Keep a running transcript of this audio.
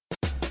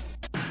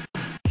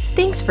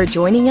Thanks for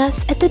joining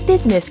us at the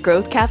Business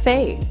Growth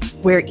Cafe,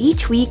 where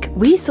each week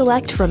we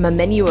select from a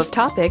menu of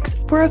topics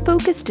for a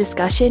focused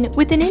discussion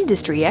with an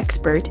industry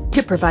expert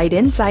to provide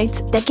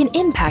insights that can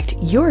impact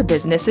your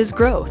business's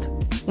growth.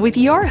 With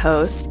your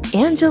host,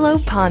 Angelo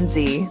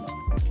Ponzi.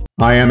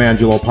 I am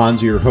Angelo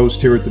Ponzi, your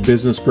host here at the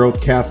Business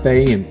Growth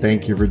Cafe, and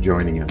thank you for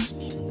joining us.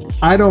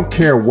 I don't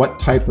care what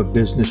type of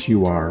business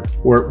you are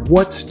or at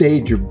what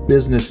stage your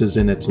business is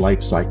in its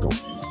life cycle.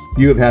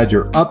 You have had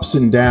your ups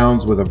and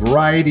downs with a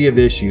variety of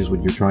issues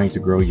when you're trying to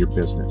grow your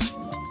business.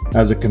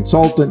 As a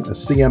consultant, a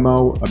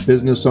CMO, a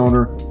business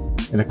owner,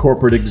 and a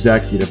corporate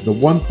executive, the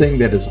one thing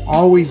that has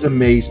always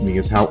amazed me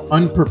is how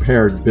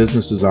unprepared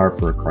businesses are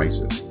for a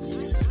crisis.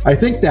 I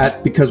think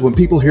that because when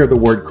people hear the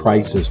word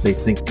crisis, they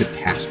think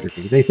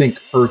catastrophe, they think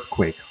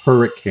earthquake,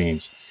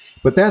 hurricanes,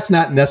 but that's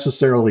not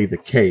necessarily the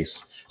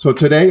case. So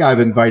today I've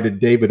invited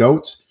David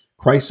Oates,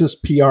 crisis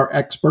PR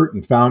expert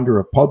and founder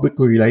of Public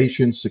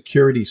Relations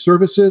Security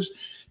Services,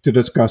 to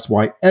discuss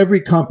why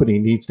every company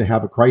needs to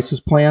have a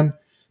crisis plan,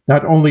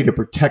 not only to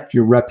protect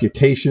your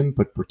reputation,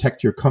 but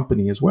protect your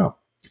company as well.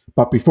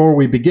 But before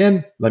we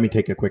begin, let me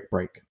take a quick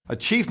break. A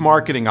chief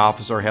marketing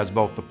officer has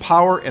both the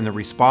power and the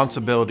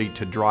responsibility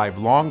to drive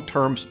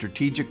long-term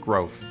strategic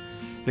growth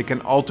that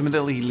can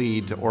ultimately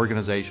lead to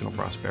organizational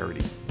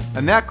prosperity.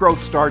 And that growth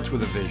starts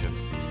with a vision.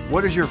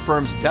 What is your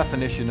firm's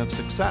definition of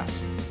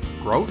success?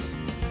 Growth?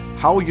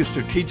 How will you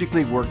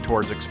strategically work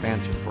towards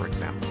expansion, for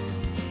example?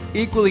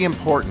 Equally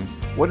important,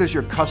 what is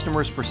your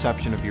customer's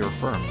perception of your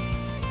firm?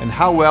 And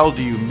how well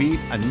do you meet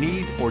a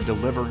need or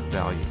deliver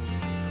value?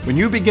 When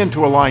you begin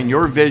to align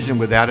your vision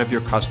with that of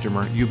your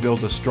customer, you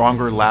build a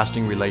stronger,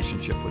 lasting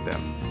relationship with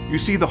them. You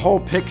see the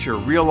whole picture,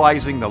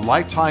 realizing the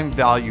lifetime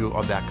value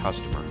of that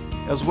customer,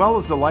 as well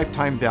as the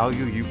lifetime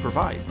value you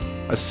provide.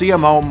 A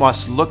CMO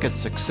must look at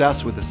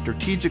success with a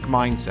strategic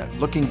mindset,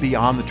 looking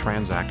beyond the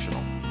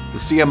transactional. The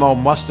CMO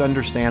must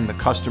understand the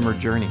customer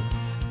journey,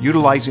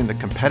 utilizing the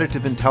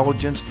competitive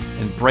intelligence,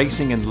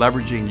 embracing and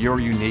leveraging your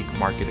unique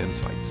market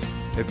insights.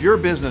 If your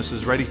business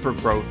is ready for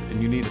growth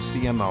and you need a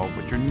CMO,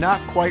 but you're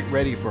not quite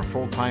ready for a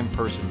full-time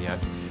person yet,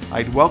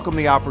 I'd welcome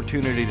the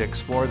opportunity to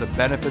explore the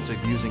benefits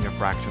of using a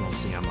fractional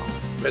CMO.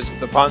 Visit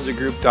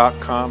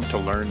theponzigroup.com to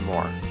learn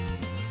more.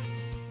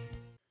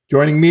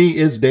 Joining me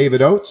is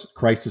David Oates,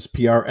 crisis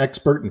PR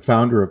expert and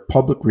founder of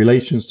Public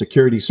Relations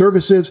Security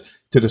Services,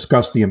 to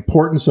discuss the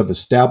importance of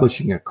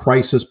establishing a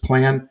crisis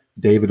plan.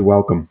 David,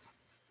 welcome.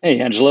 Hey,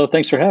 Angelo,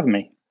 thanks for having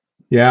me.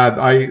 Yeah,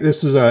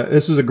 this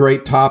is a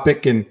great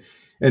topic and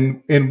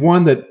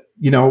one that,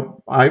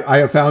 I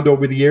have found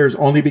over the years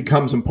only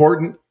becomes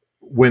important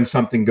when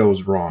something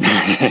goes wrong.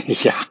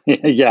 Yeah.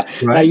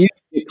 Right?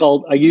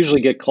 I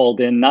usually get called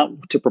in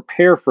not to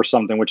prepare for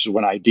something, which is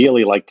when I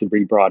ideally like to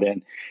be brought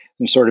in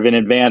and sort of in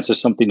advance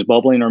as something's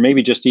bubbling, or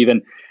maybe just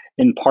even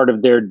in part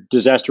of their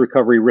disaster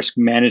recovery risk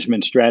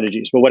management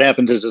strategies. But what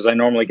happens is I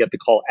normally get the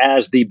call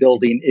as the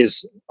building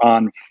is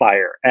on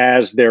fire,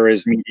 as there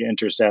is media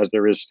interest, as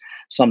there is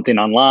something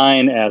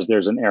online, as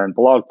there's an errant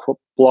blog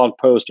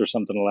post or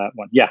something like that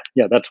one. Yeah,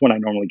 that's when I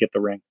normally get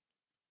the ring.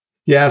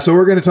 Yeah, so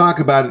we're going to talk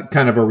about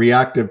kind of a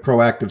reactive,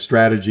 proactive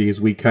strategy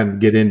as we kind of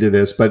get into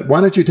this. But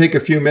why don't you take a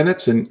few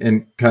minutes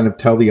and kind of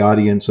tell the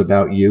audience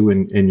about you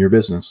and your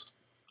business?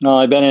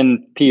 I've been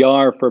in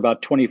PR for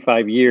about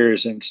 25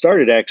 years and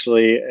started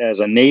actually as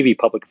a Navy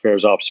public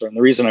affairs officer. And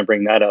the reason I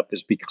bring that up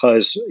is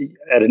because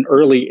at an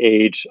early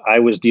age, I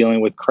was dealing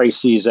with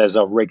crises as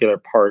a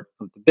regular part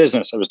of the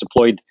business. I was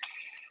deployed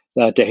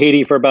to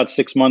Haiti for about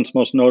 6 months,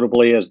 most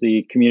notably as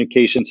the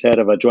communications head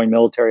of a joint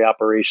military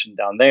operation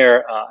down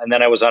there. And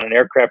then I was on an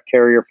aircraft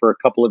carrier for a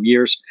couple of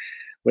years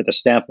with a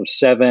staff of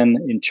 7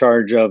 in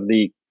charge of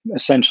the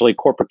essentially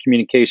corporate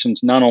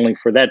communications, not only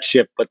for that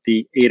ship, but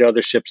the 8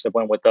 other ships that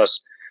went with us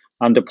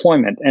on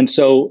deployment. And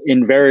so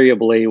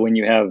invariably, when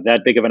you have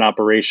that big of an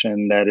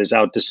operation that is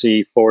out to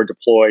sea, forward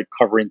deployed,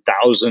 covering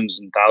thousands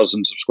and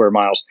thousands of square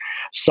miles,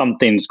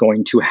 something's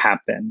going to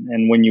happen.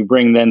 And when you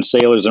bring then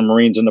sailors and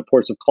Marines into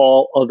ports of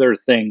call, other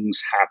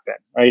things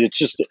happen, right? It's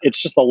just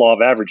the law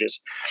of averages.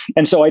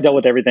 And so I dealt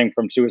with everything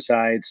from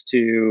suicides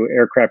to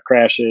aircraft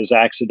crashes,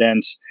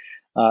 accidents,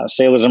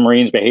 sailors and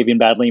Marines behaving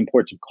badly in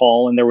ports of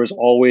call. And there was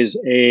always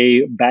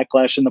a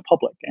backlash in the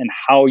public, and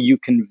how you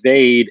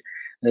conveyed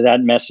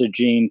that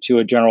messaging to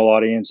a general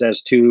audience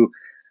as to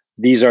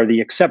these are the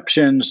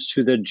exceptions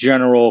to the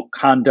general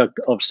conduct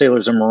of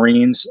sailors and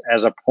Marines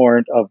as a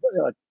part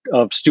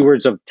of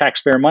stewards of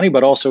taxpayer money,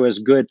 but also as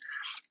good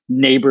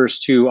neighbors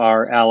to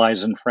our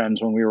allies and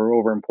friends when we were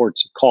over in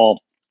ports of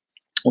call,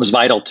 was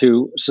vital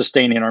to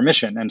sustaining our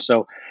mission. And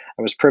so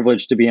I was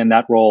privileged to be in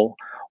that role.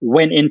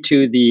 Went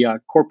into the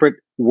corporate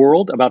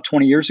world about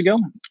 20 years ago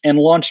and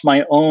launched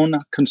my own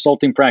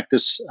consulting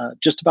practice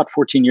just about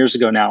 14 years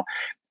ago now.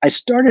 I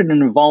started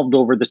and evolved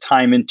over the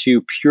time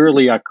into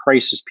purely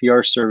crisis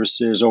PR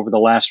services over the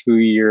last few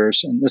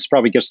years. And this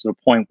probably gets to the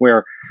point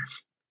where,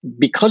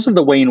 because of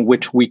the way in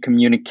which we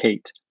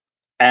communicate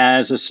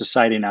as a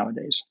society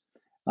nowadays,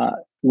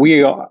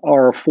 we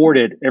are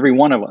afforded, every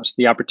one of us,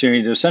 the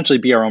opportunity to essentially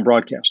be our own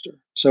broadcaster.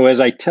 So as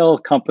I tell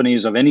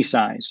companies of any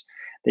size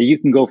that you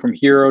can go from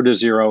hero to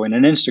zero in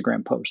an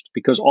Instagram post,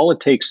 because all it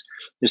takes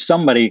is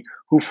somebody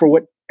who, for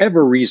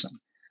whatever reason,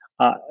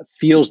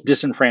 feels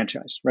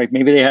disenfranchised, right?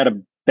 Maybe they had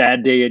a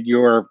bad day at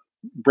your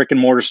brick and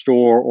mortar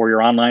store or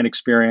your online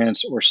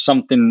experience or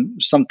some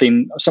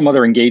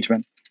other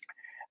engagement.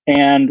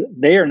 And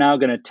they are now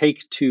going to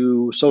take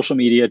to social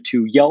media,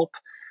 to Yelp,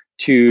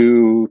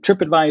 to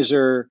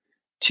TripAdvisor,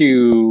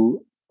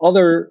 to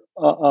other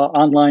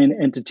online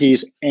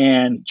entities,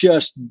 and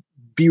just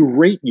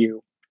berate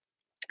you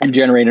and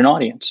generate an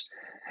audience.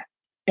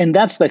 And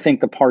that's, I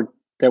think, the part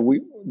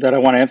that I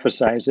want to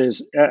emphasize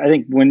is, I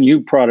think when you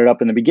brought it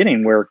up in the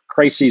beginning, where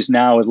crises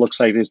now, it looks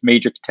like there's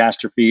major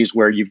catastrophes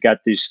where you've got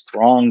these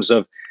throngs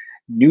of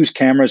news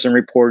cameras and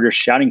reporters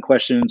shouting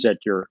questions at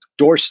your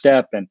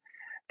doorstep, and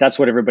that's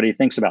what everybody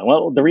thinks about.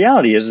 Well, the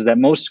reality is that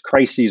most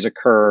crises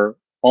occur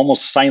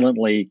almost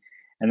silently,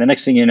 and the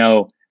next thing you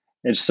know,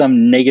 it's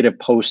some negative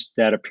post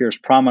that appears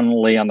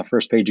prominently on the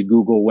first page of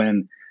Google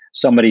when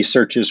somebody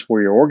searches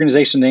for your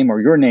organization name or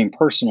your name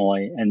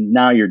personally, and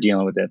now you're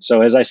dealing with it.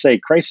 So as I say,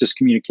 crisis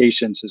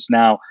communications is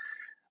now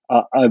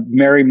a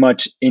very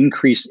much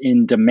increase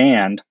in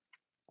demand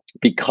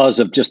because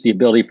of just the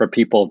ability for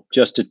people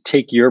just to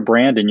take your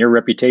brand and your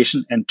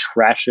reputation and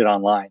trash it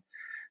online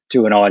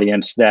to an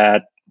audience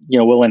that,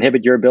 will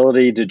inhibit your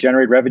ability to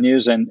generate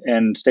revenues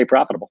and stay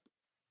profitable.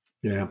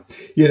 Yeah.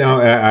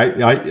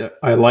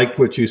 I like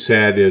what you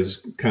said is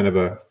kind of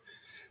a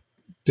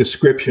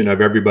description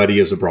of everybody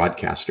as a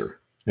broadcaster.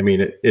 I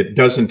mean, it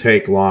doesn't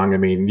take long. I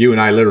mean, you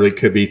and I literally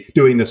could be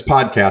doing this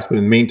podcast, but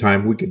in the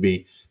meantime, we could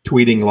be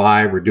tweeting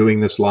live or doing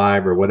this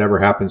live or whatever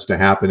happens to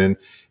happen.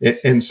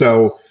 And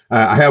so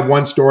I have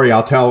one story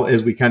I'll tell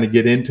as we kind of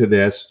get into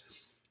this,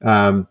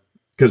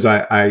 because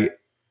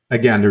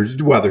again,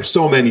 there's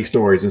so many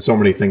stories and so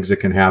many things that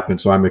can happen.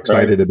 So I'm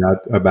excited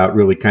about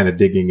really kind of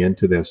digging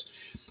into this.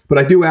 But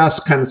I do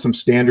ask kind of some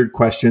standard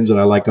questions that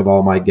I like of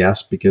all my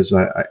guests, because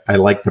I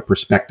like the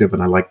perspective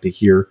and I like to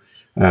hear,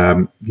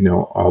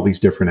 all these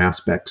different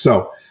aspects.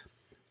 So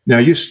now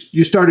you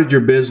started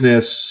your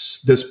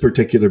business, this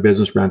particular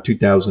business, around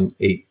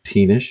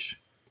 2018-ish.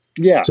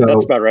 Yeah, so,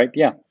 that's about right.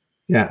 Yeah.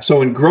 Yeah.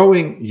 So in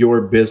growing your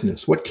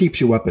business, what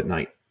keeps you up at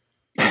night?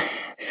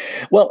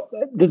 Well,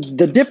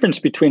 the difference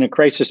between a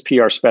crisis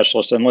PR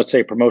specialist and, let's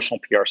say, a promotional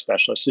PR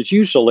specialist is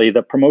usually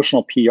the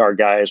promotional PR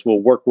guys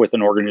will work with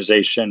an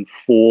organization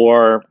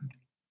for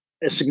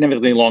a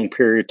significantly long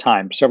period of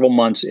time, several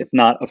months, if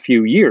not a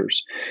few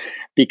years,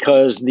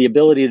 because the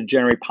ability to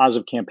generate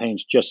positive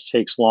campaigns just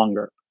takes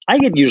longer. I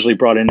get usually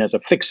brought in as a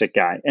fix-it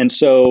guy. And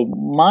so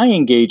my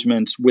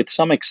engagements, with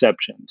some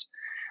exceptions,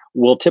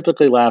 will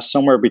typically last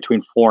somewhere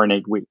between 4 and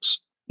 8 weeks.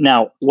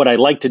 Now, what I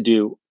like to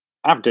do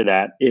after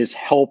that is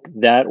help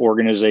that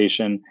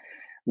organization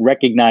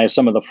recognize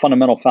some of the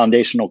fundamental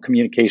foundational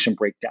communication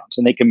breakdowns.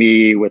 And they can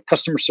be with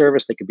customer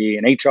service, they could be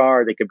in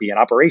HR, they could be in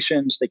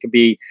operations, they could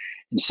be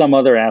in some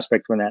other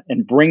aspect from that,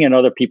 and bring in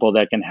other people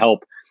that can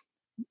help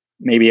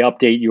maybe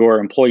update your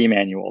employee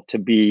manual to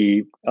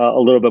be a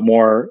little bit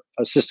more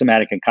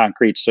systematic and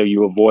concrete, so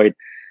you avoid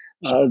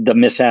the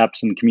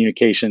mishaps and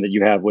communication that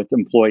you have with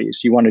employees.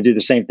 You want to do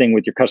the same thing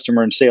with your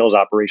customer and sales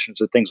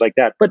operations or things like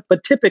that.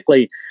 But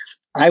typically,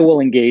 I will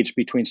engage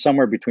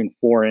somewhere between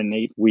 4 and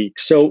 8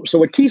 weeks. So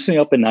what keeps me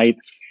up at night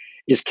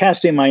is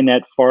casting my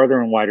net farther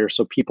and wider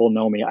so people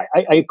know me.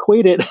 I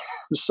equate it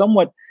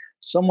somewhat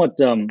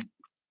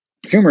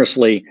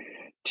humorously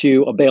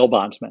to a bail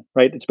bondsman,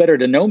 right? It's better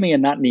to know me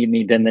and not need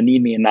me than to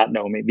need me and not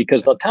know me,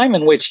 because the time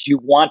in which you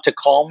want to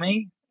call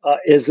me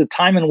is a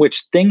time in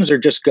which things are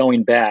just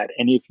going bad.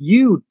 And if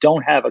you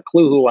don't have a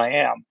clue who I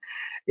am,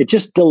 it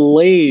just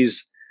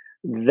delays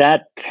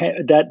that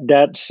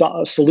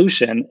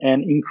solution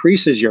and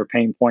increases your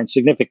pain point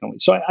significantly.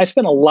 So I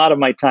spend a lot of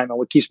my time, and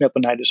what keeps me up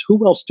at night is,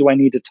 who else do I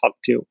need to talk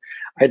to,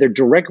 either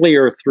directly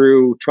or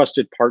through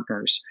trusted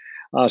partners,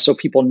 so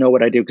people know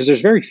what I do, because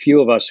there's very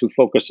few of us who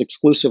focus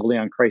exclusively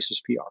on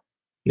crisis PR.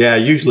 Yeah,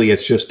 usually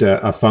it's just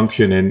a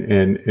function,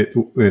 and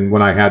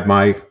when I had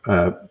my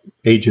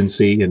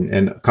agency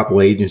and a couple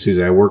of agencies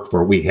I worked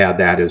for, we had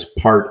that as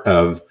part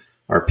of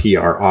our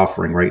PR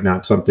offering, right?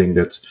 Not something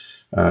that's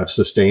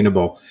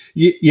sustainable.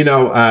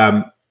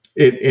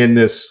 In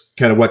this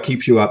kind of what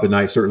keeps you up at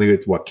night, certainly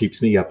it's what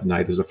keeps me up at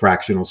night as a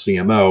fractional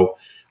CMO.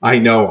 I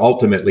know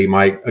ultimately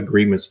my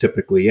agreements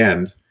typically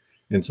end.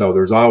 And so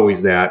there's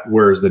always that,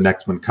 where's the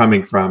next one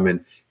coming from?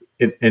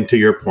 And to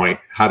your point,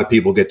 how do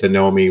people get to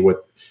know me,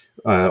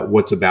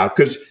 what's about?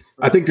 Because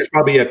I think there's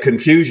probably a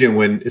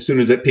confusion as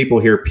soon as people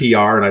hear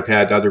PR, and I've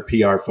had other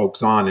PR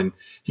folks on, and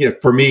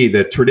for me,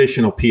 the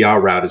traditional PR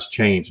route has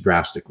changed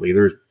drastically.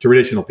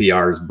 Traditional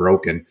PR is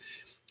broken.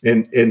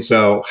 And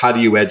so how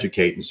do you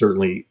educate and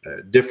certainly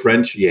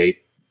differentiate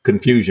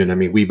confusion? I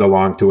mean, we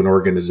belong to an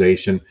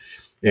organization,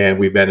 and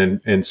we've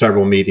been in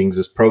several meetings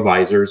as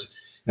provisors.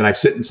 And I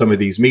sit in some of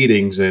these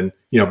meetings, and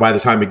by the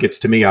time it gets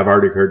to me, I've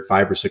already heard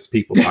 5 or 6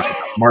 people talk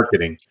about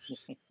marketing.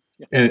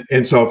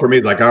 And so for me,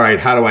 it's like, all right,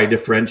 how do I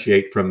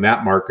differentiate from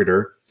that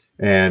marketer?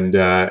 And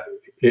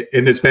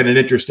it's been an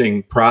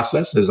interesting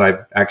process, as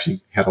I've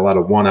actually had a lot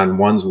of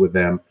one-on-ones with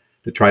them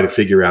to try to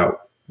figure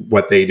out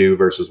what they do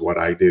versus what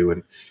I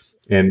do.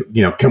 And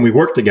can we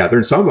work together?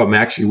 And some of them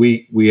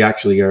actually, we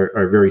actually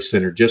are very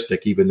synergistic,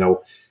 even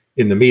though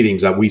in the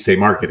meetings we say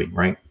marketing,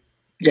 right?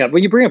 Yeah,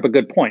 well, you bring up a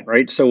good point,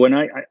 right? So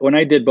when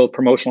I did both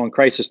promotional and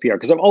crisis PR,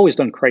 because I've always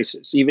done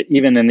crisis,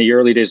 even in the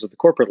early days of the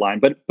corporate line,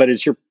 but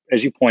as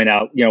you point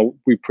out,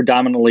 we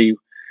predominantly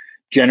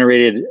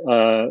generated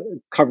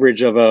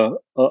coverage of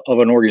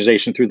an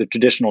organization through the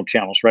traditional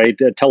channels, right?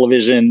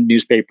 Television,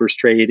 newspapers,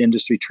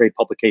 industry trade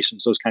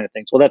publications, those kind of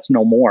things. Well, that's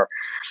no more,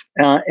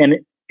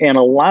 and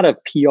a lot of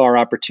PR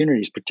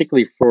opportunities,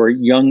 particularly for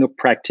young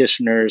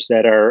practitioners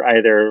that are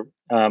either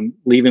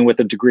leaving with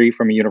a degree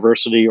from a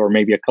university or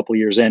maybe a couple of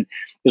years in,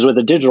 is with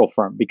a digital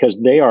firm, because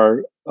they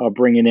are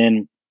bringing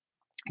in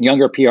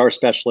younger PR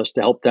specialists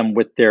to help them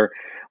with their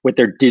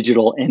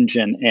digital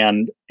engine,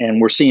 and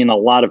we're seeing a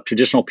lot of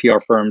traditional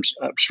PR firms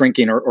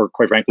shrinking or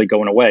quite frankly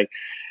going away.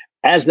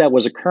 As that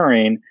was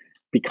occurring,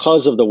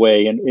 because of the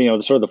way,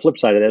 and sort of the flip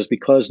side of that is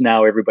because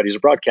now everybody's a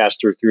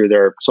broadcaster through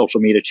their social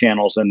media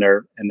channels and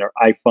their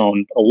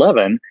iPhone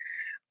 11,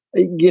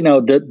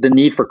 the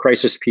need for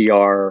crisis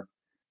PR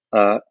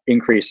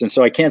increased. And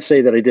so I can't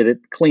say that I did it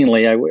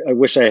cleanly. I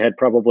wish I had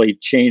probably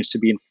changed to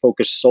being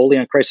focused solely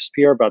on crisis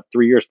PR about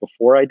 3 years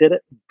before I did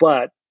it.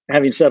 But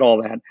having said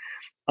all that,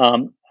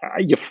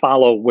 you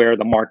follow where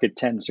the market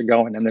tends to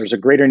go, and there's a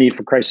greater need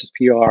for crisis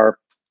PR,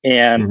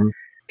 and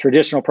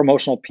traditional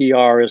promotional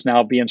PR is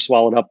now being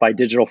swallowed up by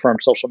digital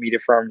firms, social media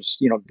firms,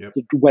 Yep.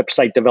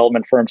 website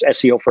development firms,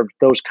 SEO firms,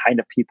 those kind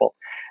of people.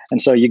 And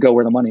so you go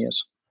where the money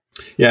is.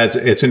 Yeah,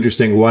 it's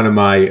interesting. One of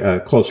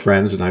my close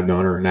friends, and I've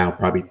known her now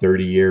probably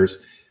 30 years,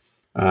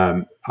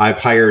 I've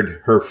hired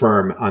her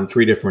firm on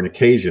 3 different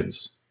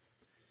occasions.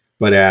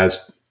 But as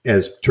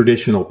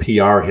traditional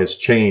PR has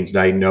changed,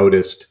 I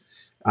noticed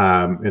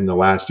in the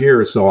last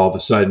year or so, all of a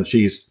sudden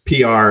she's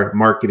PR,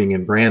 marketing,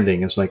 and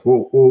branding. It's like,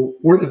 well,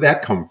 where did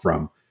that come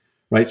from?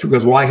 Right? She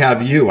goes, well, I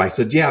have you. I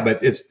said, yeah,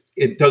 but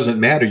it doesn't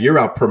matter. You're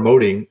out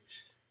promoting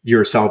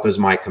yourself as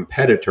my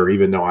competitor,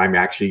 even though I'm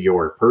actually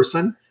your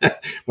person,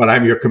 but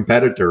I'm your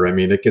competitor. I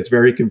mean, it gets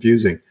very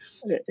confusing.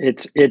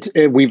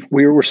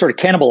 We're sort of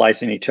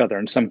cannibalizing each other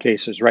in some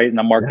cases, right? In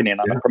the marketing,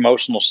 on the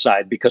promotional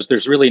side, because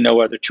there's really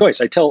no other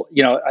choice.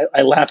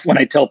 I laugh when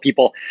I tell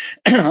people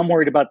I'm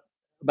worried about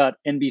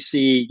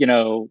NBC,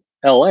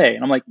 LA,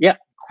 and I'm like, yeah,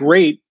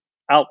 great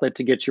outlet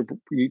to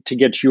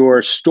get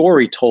your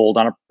story told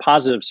on a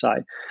positive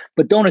side,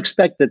 but don't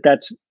expect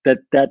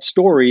that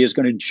story is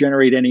going to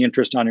generate any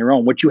interest on your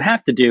own. What you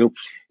have to do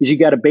is you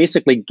got to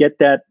basically get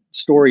that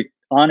story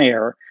on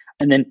air,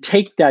 and then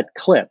take that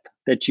clip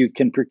that you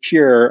can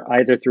procure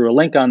either through a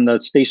link on the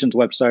station's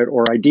website,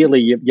 or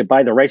ideally you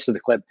buy the rights to the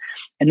clip,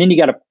 and then you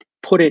got to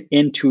put it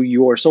into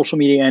your social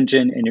media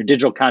engine and your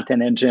digital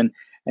content engine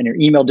and your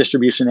email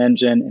distribution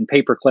engine and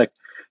pay-per-click,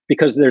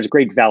 because there's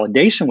great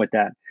validation with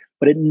that.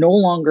 But it no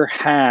longer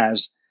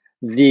has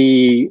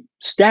the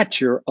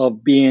stature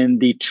of being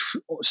the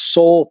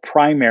sole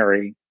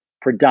primary,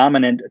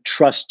 predominant,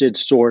 trusted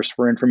source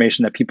for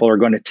information that people are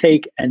going to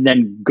take and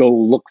then go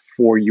look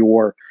for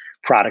your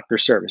product or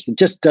service. It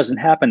just doesn't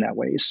happen that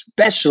way,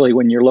 especially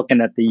when you're looking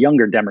at the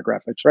younger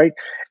demographics, right?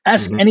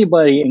 Ask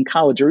anybody in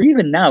college, or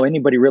even now,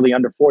 anybody really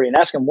under 40, and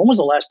ask them, when was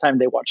the last time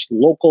they watched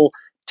local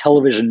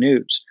television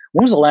news?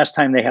 When was the last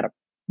time they had a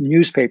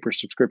newspaper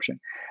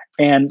subscription?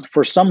 And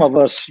for some of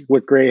us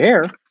with gray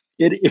hair,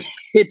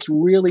 it's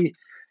really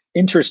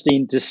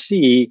interesting to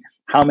see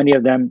how many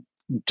of them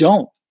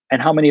don't,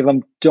 and how many of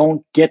them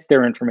don't get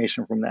their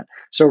information from that.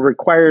 So it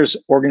requires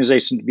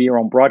organization to be your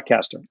own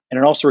broadcaster. And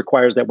it also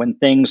requires that when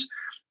things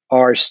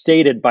are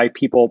stated by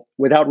people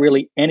without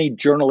really any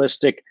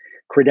journalistic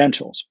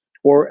credentials,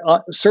 or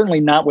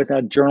certainly not with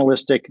a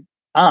journalistic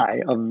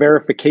eye of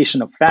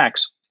verification of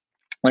facts,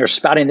 they're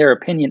spouting their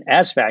opinion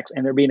as facts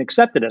and they're being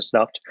accepted as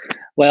stuff,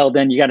 well,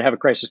 then you got to have a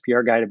crisis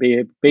PR guy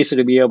to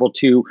basically be able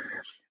to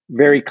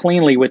very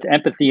cleanly, with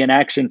empathy and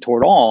action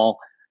toward all,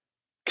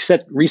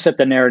 reset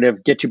the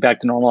narrative, get you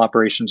back to normal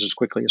operations as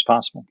quickly as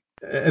possible.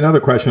 Another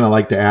question I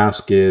like to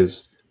ask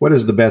is, what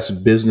is the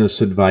best business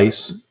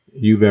advice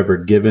you've ever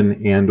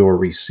given and or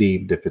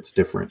received, if it's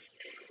different?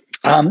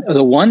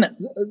 The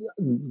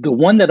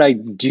one that I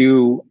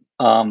do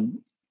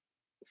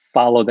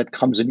follow that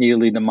comes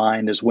immediately to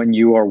mind is when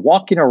you are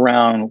walking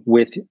around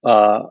with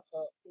a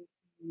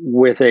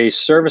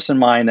service in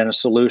mind and a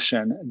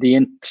solution.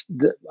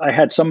 I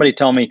had somebody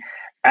tell me,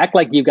 act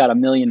like you've got $1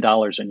 million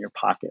in your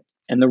pocket.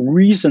 And the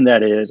reason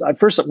that is,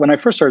 when I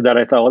first heard that,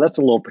 I thought, well, that's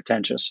a little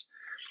pretentious.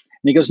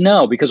 And he goes,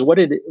 no, because what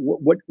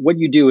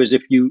you do is,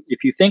 if you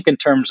think in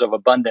terms of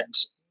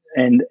abundance,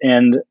 and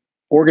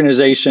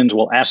organizations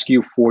will ask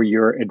you for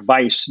your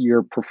advice,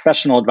 your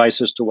professional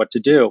advice as to what to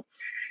do.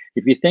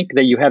 If you think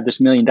that you have this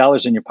 $1 million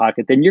in your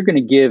pocket, then you're going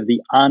to give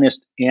the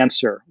honest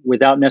answer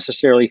without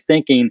necessarily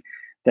thinking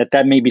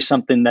that may be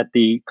something that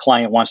the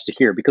client wants to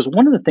hear. Because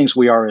one of the things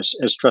we are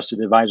as trusted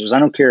advisors, I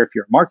don't care if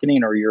you're in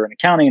marketing or you're in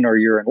accounting or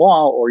you're in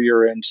law or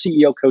you're in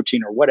CEO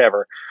coaching or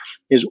whatever,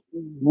 is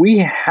we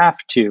have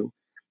to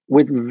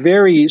with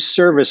very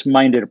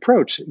service-minded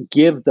approach,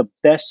 give the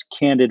best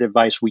candid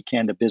advice we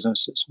can to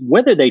businesses.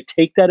 Whether they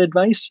take that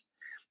advice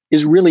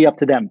is really up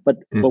to them. But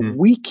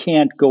we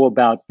can't go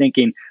about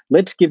thinking,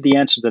 let's give the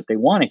answer that they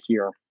want to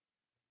hear,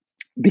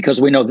 because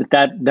we know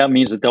that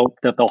means that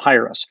they'll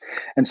hire us.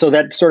 And so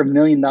that sort of $1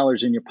 million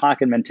in your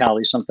pocket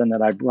mentality is something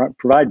that I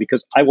provide,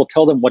 because I will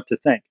tell them what to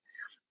think.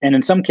 And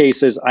in some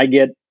cases, I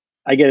get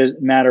a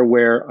matter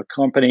where a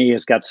company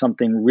has got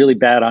something really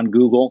bad on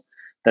Google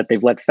that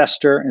they've let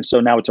fester. And so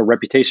now it's a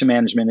reputation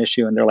management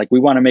issue. And they're like, we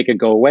want to make it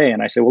go away.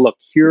 And I say, well, look,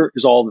 here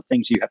is all the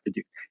things you have to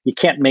do. You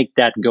can't make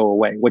that go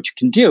away. What you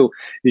can do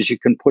is you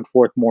can put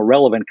forth more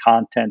relevant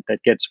content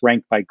that gets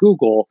ranked by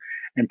Google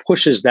and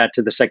pushes that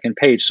to the second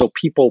page. So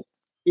people,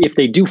 if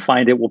they do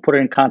find it, will put it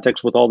in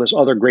context with all this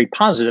other great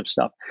positive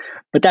stuff.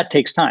 But that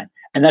takes time.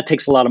 And that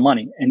takes a lot of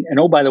money. And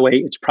oh, by the way,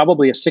 it's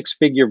probably a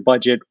 6-figure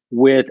budget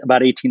with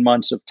about 18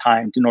 months of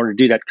time in order to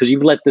do that, because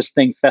you've let this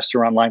thing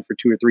fester online for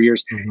 2 or 3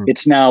 years.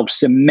 It's now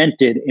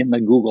cemented in the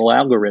Google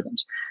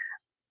algorithms.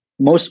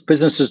 Most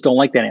businesses don't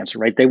like that answer,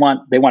 right? They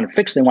want it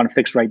fixed. They want it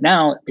fixed right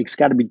now. It's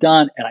got to be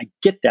done. And I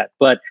get that.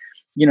 But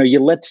you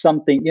let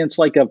something, it's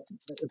like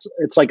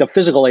a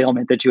physical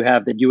ailment that you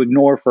have that you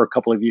ignore for a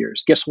couple of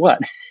years. Guess what?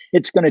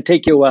 It's going to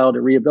take you a while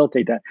to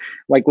rehabilitate that.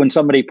 Like when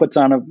somebody puts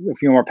on a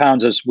few more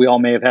pounds, as we all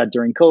may have had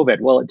during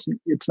COVID. Well,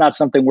 it's not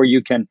something where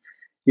you can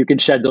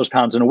shed those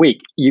pounds in a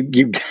week.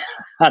 You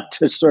got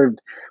to sort of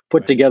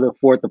put together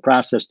forth the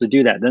process to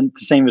do that. Then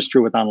the same is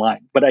true with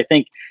online. But I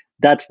think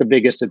that's the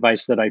biggest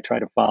advice that I try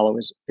to follow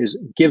is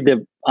give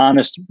the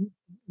honest,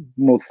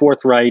 most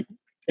forthright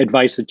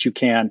advice that you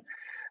can.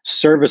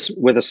 Service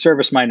with a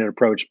service-minded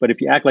approach. But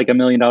if you act like $1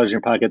 million in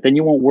your pocket, then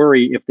you won't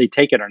worry if they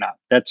take it or not.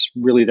 That's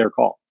really their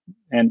call.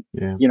 And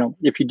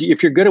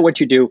if you're good at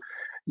what you do,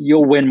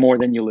 you'll win more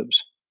than you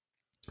lose.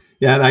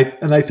 Yeah,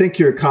 and I think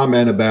your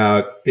comment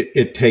about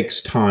it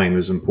takes time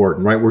is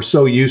important, right? We're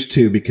so used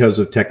to, because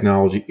of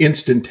technology,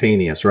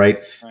 instantaneous, right?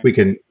 We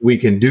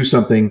can do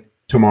something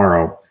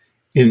tomorrow,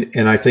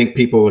 and I think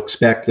people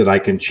expect that I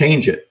can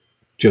change it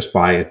just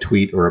by a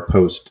tweet or a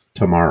post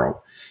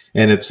tomorrow.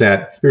 And it's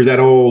there's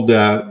that old,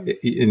 and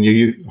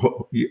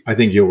I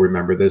think you'll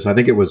remember this. I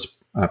think it was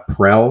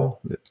Prel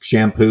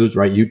shampoos,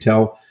 right? You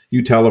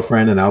tell a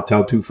friend, and I'll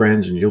tell 2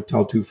 friends, and you'll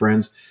tell 2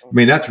 friends. I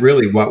mean, that's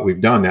really what we've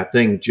done. That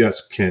thing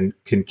just can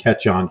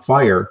catch on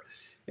fire.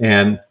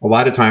 And a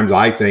lot of times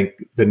I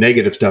think the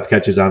negative stuff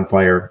catches on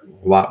fire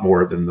a lot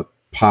more than the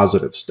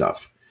positive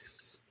stuff.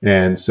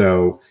 And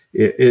so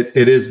it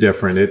is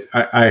different.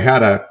 I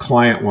had a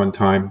client one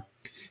time,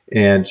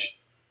 and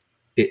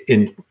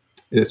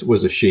it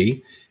was a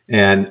she,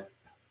 and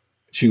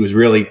she was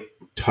really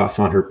tough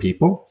on her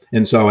people.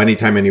 And so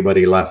anytime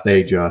anybody left,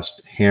 they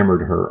just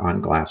hammered her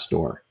on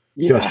Glassdoor.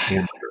 Just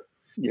hammered her.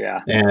 Yeah.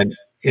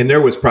 And there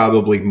was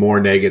probably more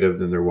negative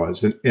than there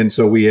was. And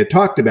so we had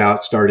talked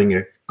about starting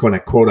a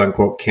quote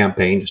unquote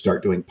campaign to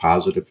start doing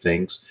positive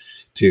things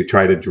to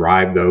try to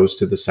drive those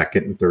to the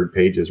second and third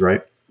pages,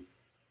 right?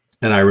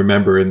 And I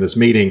remember in this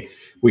meeting,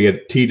 we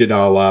had teed it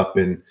all up.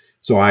 And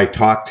so I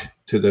talked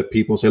to the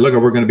people, say, look,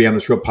 we're going to be on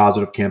this real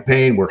positive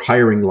campaign. We're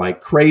hiring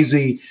like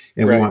crazy,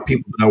 and we want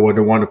people to know what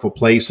a wonderful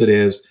place it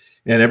is.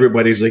 And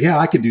everybody's like, yeah,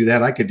 I could do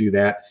that. I could do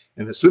that.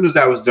 And as soon as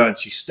that was done,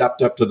 she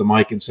stepped up to the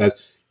mic and says,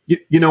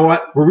 you know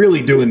what? We're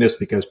really doing this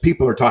because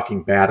people are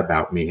talking bad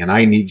about me, and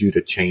I need you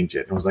to change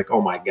it. And I was like,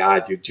 oh my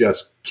God, you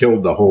just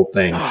killed the whole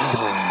thing.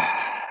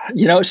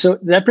 So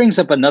that brings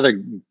up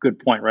another good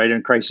point, right,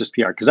 in crisis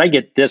PR, because I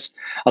get this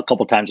a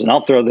couple times, and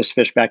I'll throw this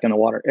fish back in the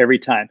water every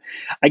time.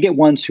 I get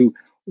ones who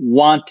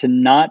want to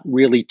not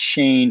really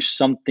change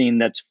something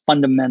that's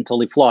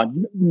fundamentally flawed,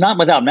 not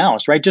without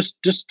malice, right? Just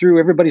through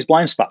everybody's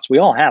blind spots. We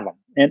all have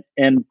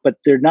them, but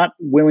they're not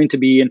willing to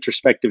be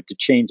introspective to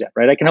change that,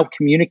 right? I can help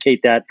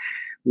communicate that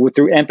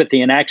through empathy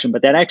and action,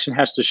 but that action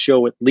has to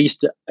show at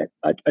least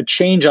a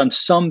change on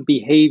some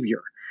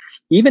behavior.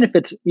 Even if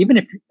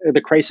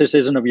the crisis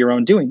isn't of your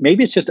own doing,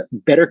 maybe it's just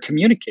better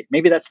communicate.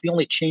 Maybe that's the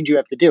only change you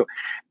have to do.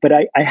 But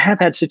I have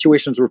had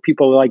situations where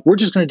people are like, we're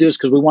just going to do this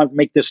because we want to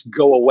make this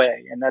go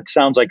away. And that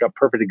sounds like a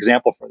perfect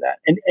example for that.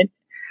 And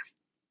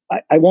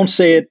I won't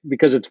say it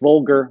because it's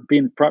vulgar,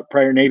 being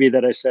prior Navy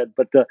that I said,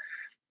 but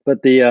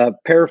the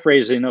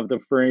paraphrasing of the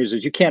phrase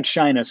is, you can't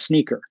shine a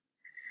sneaker.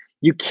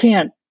 You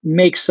can't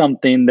make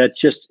something that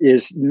just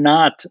is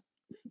not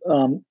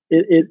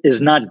it is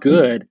not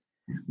good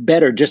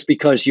better just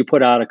because you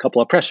put out a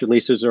couple of press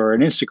releases or an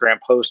Instagram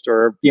post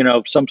or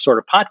some sort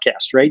of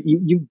podcast, right?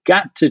 You've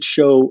got to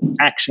show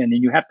action,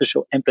 and you have to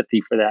show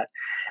empathy for that.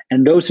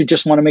 And those who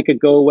just want to make it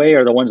go away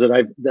are the ones that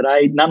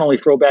I not only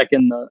throw back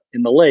in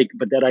the lake,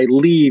 but that I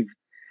leave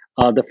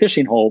the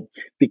fishing hole,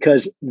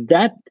 because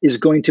that is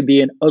going to be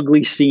an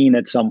ugly scene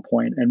at some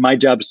point, and my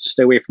job is to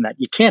stay away from that.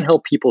 You can't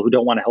help people who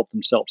don't want to help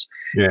themselves.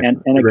 Yeah,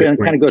 and again,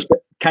 kind of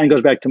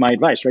goes back to my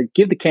advice, right?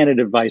 Give the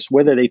candidate advice,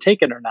 whether they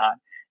take it or not.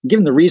 Give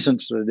them the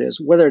reasons that it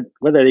is. Whether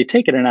they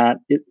take it or not,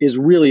 it is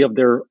really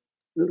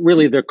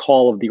their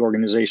call of the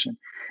organization.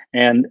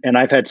 And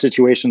I've had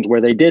situations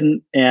where they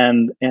didn't,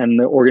 and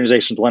the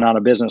organizations went out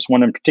of business.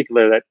 One in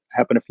particular that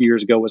happened a few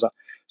years ago was a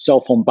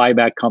cell phone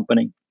buyback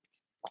company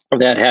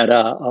that had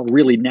a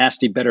really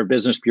nasty Better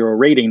Business Bureau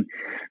rating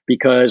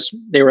because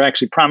they were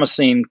actually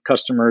promising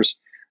customers,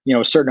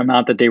 a certain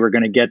amount that they were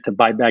going to get to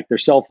buy back their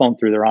cell phone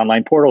through their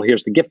online portal.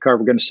 Here's the gift card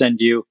we're going to send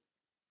you.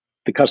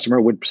 The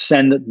customer would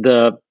send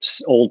the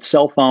old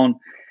cell phone,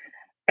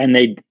 and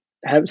they'd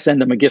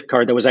send them a gift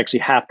card that was actually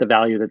half the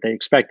value that they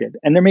expected.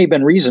 And there may have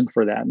been reason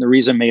for that. And the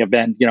reason may have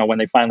been, when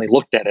they finally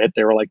looked at it,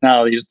 they were like,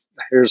 no,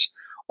 here's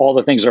all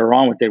the things that are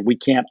wrong with it. We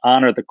can't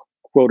honor the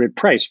quoted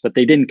price. But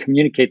they didn't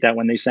communicate that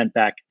when they sent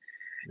back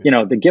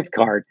the gift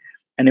card,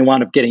 and they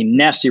wound up getting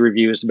nasty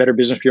reviews. The Better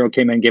Business Bureau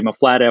came in and gave them a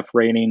flat F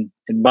rating,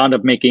 and wound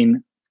up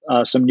making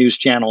some news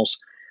channels.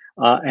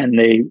 And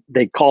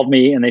they called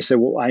me and they said,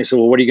 well, I said,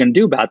 well, what are you going to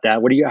do about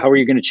that? How are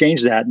you going to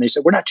change that? And they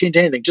said, we're not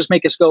changing anything. Just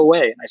make us go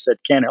away. And I said,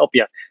 can't help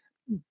you.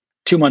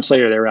 2 months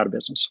later, they were out of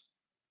business.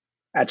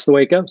 That's the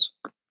way it goes.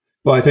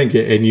 Well, I think,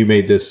 and you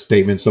made this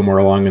statement somewhere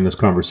along in this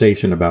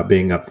conversation about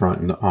being upfront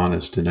and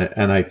honest, and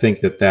I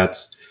think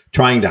that's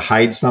trying to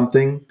hide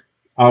something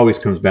always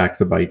comes back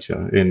to bite you.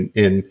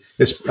 And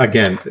it's,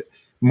 again,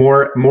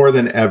 more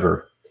than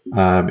ever,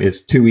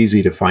 it's too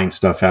easy to find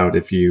stuff out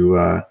if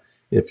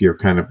you're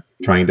kind of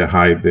trying to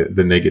hide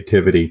the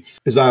negativity.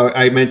 As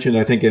I mentioned,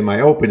 I think in my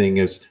opening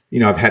is,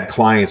 I've had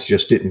clients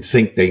just didn't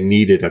think they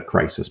needed a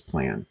crisis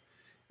plan.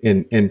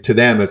 And to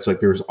them, it's like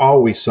there's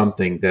always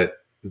something that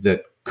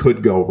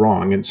could go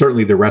wrong. And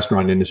certainly the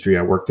restaurant industry,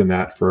 I worked in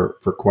that for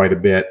quite a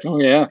bit. Oh,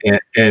 yeah.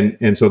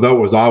 And so that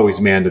was always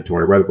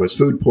mandatory, whether it was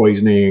food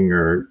poisoning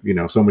or,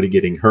 somebody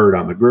getting hurt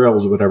on the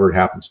grills or whatever it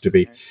happens to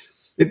be.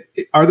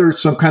 Are there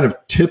some kind of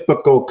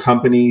typical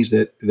companies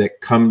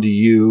that come to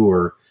you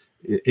or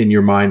in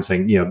your mind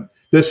saying,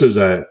 this is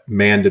a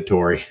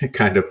mandatory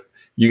kind of,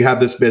 you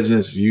have this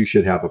business, you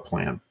should have a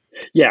plan?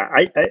 Yeah,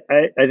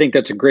 I think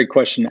that's a great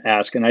question to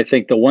ask. And I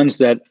think the ones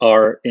that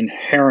are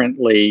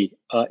inherently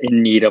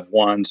in need of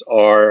ones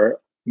are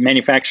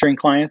manufacturing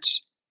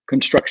clients,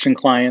 construction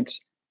clients,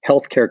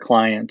 healthcare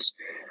clients,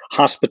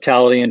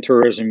 hospitality and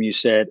tourism, you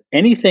said.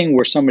 Anything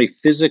where somebody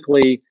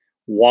physically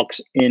walks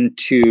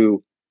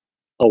into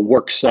a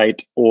work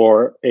site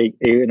or an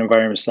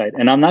environment site.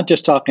 And I'm not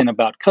just talking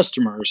about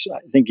customers.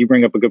 I think you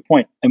bring up a good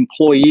point.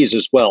 Employees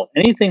as well.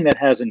 Anything that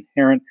has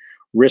inherent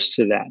risk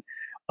to that.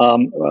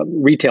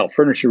 Retail,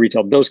 furniture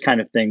retail, those kind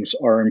of things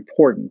are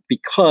important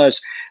because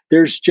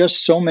there's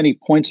just so many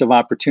points of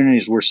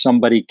opportunities where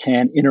somebody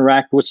can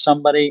interact with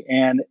somebody,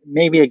 and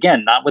maybe,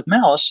 again, not with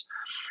malice,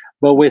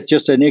 but with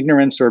just an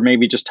ignorance or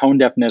maybe just tone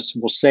deafness,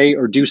 will say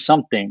or do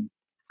something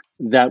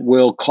that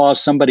will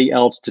cause somebody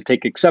else to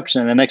take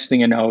exception. And the next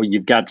thing you know,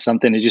 you've got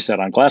something, as you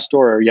said, on Glassdoor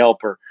or Yelp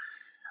or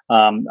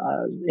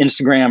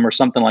Instagram or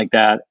something like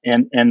that,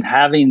 and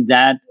having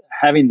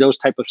those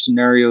type of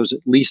scenarios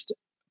at least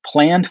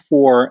planned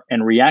for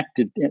and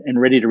reacted and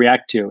ready to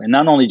react to, and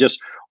not only just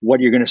what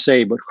you're going to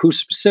say, but who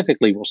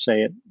specifically will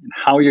say it and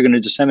how you're going to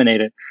disseminate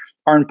it,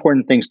 are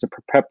important things to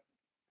prep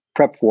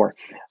for.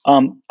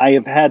 I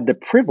have had the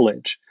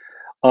privilege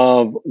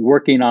of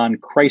working on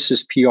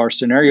crisis PR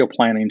scenario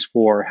plannings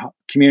for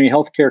community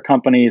healthcare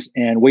companies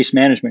and waste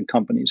management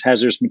companies,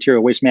 hazardous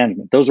material waste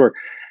management. Those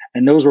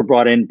were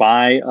brought in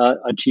by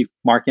a chief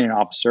marketing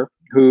officer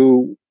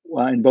who,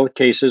 in both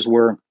cases,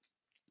 were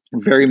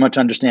very much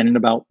understanding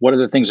about what are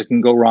the things that can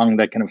go wrong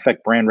that can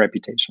affect brand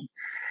reputation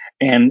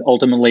and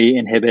ultimately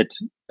inhibit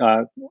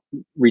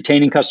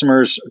retaining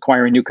customers,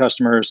 acquiring new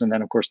customers, and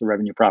then, of course, the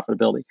revenue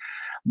profitability.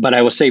 But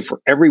I will say for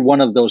every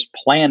one of those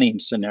planning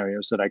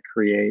scenarios that I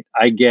create,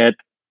 I get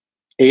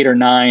 8 or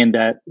 9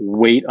 that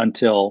wait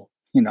until,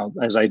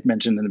 as I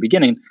mentioned in the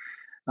beginning,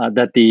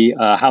 that the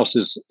house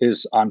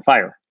is on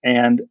fire.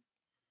 And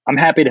I'm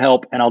happy to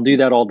help, and I'll do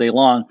that all day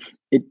long.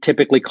 It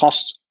typically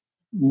costs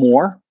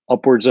more,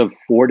 upwards of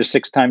 4 to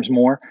 6 times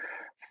more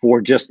for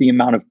just the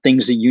amount of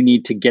things that you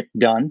need to get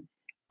done.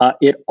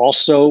 It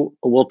also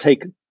will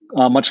take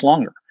much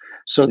longer.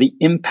 So the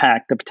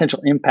potential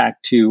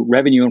impact to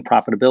revenue and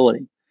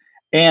profitability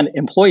and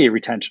employee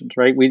retentions,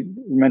 right? We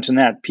mentioned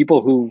that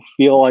people who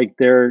feel like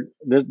they're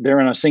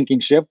in a sinking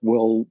ship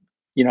will,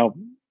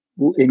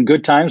 in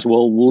good times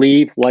will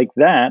leave like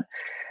that.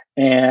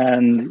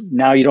 And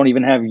now you don't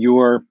even have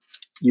your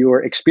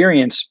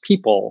experienced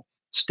people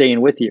staying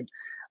with you.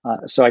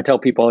 So I tell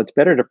people it's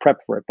better to prep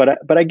for it,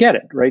 but I get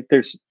it, right?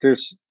 There's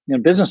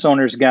business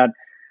owners got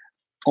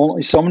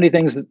only so many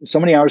things, so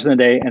many hours in the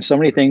day, and so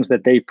many things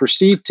that they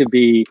perceive to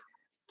be,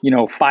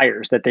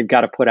 fires that they've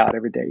got to put out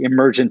every day,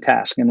 emergent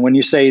tasks. And when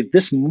you say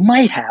this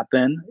might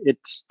happen, it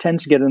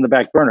tends to get in the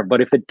back burner.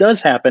 But if it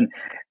does happen,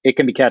 it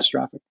can be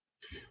catastrophic.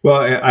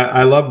 Well,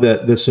 I love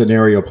the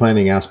scenario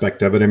planning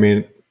aspect of it. I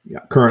mean,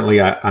 currently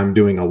I'm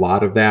doing a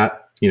lot of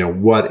that.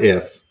 What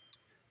if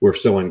we're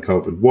still in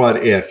COVID?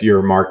 What if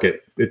your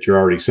market that you're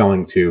already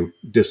selling to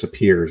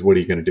disappears? What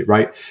are you going to do,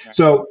 right? Yeah.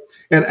 So,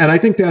 and I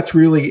think that's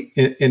really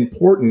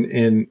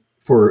important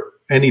for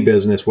any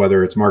business,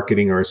 whether it's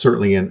marketing or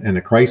certainly in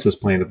a crisis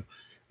plan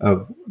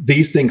of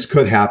these things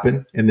could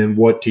happen, and then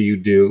what do you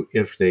do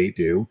if they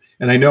do?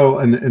 And I know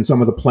in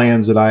some of the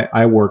plans that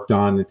I worked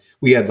on,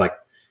 we had like,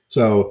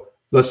 so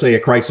let's say a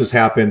crisis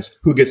happens,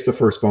 who gets the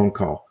first phone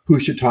call? Who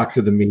should talk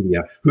to the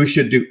media? Who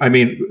should do, I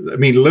mean,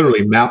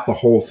 literally map the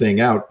whole thing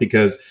out,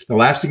 because the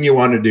last thing you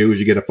want to do is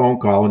you get a phone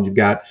call and you've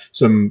got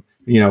some,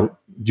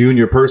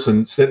 junior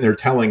person sitting there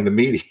telling the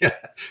media,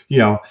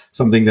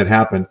 something that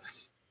happened.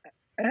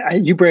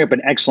 You bring up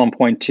an excellent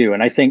point too.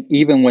 And I think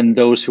even when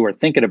those who are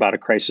thinking about a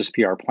crisis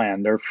PR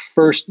plan, their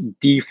first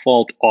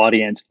default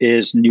audience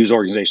is news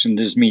organization,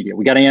 is media.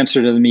 We got to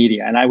answer to the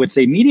media. And I would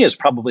say media is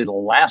probably the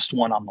last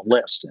one on the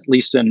list, at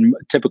least in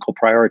typical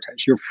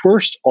prioritize. Your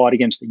first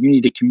audience that you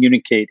need to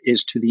communicate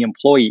is to the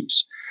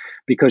employees,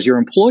 because your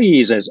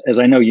employees, as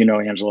I know,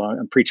 Angela,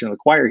 I'm preaching to the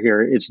choir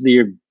here, it's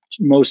the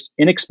most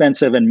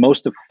inexpensive and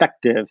most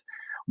effective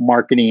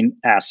marketing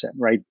asset,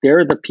 right?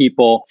 They're the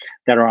people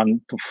that are on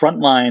the front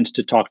lines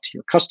to talk to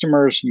your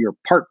customers, your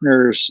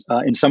partners,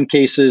 in some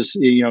cases,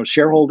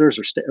 shareholders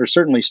or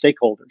certainly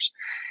stakeholders.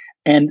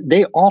 And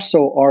they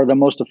also are the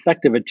most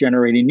effective at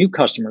generating new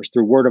customers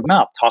through word of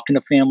mouth, talking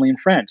to family and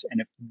friends.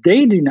 And if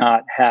they do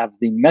not have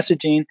the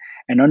messaging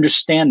and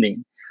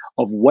understanding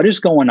of what is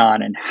going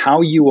on and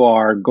how you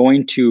are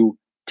going to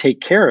take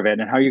care of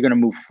it and how you're going to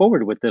move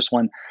forward with this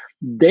one,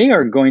 they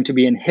are going to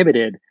be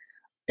inhibited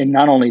in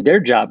not only their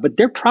job, but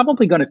they're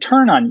probably going to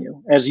turn on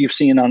you, as you've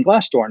seen on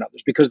Glassdoor and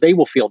others, because they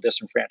will feel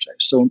disenfranchised.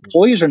 So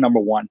employees are number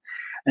one.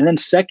 And then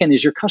second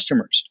is your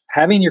customers.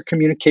 Having your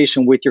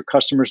communication with your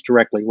customers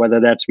directly, whether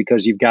that's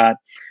because you've got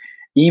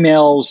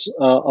emails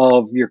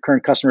of your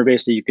current customer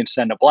base that you can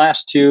send a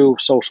blast to,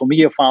 social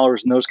media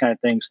followers, and those kind of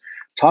things.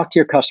 Talk to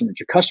your customers.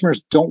 Your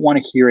customers don't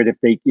want to hear it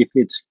if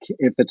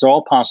it's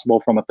all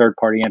possible from a third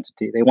party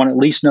entity. They want to at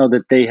least know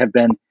that they have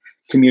been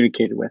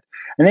communicated with.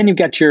 And then you've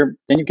got your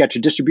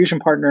distribution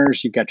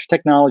partners, you've got your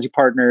technology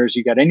partners,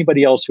 you've got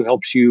anybody else who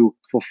helps you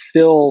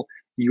fulfill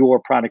your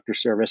product or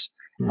service,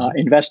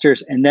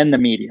 investors, and then the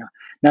media.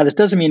 Now, this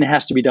doesn't mean it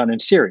has to be done in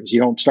series.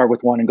 You don't start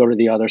with one and go to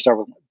the other,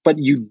 but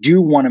you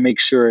do want to make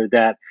sure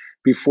that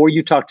before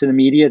you talk to the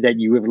media, that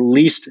you have at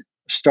least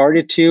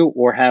started to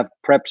or have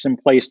preps in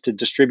place to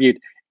distribute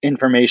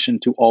information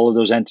to all of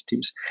those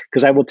entities.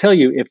 Because I will tell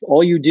you, if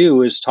all you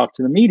do is talk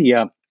to the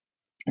media,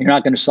 you're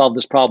not going to solve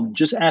this problem.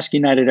 Just ask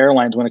United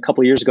Airlines when a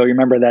couple of years ago, you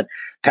remember that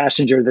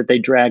passenger that they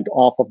dragged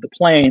off of the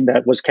plane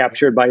that was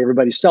captured by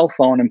everybody's cell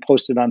phone and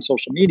posted on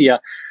social media.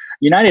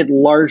 United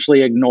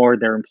largely ignored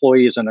their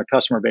employees and their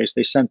customer base.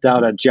 They sent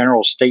out a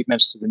general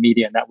statements to the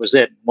media, and that was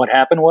it. What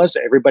happened was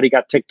everybody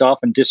got ticked off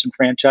and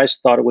disenfranchised,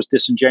 thought it was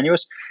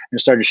disingenuous, and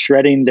started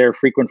shredding their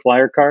frequent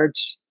flyer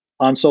cards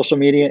on social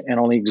media, and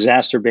only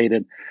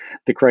exacerbated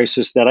the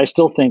crisis that I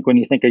still think when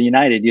you think of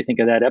United, you think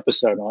of that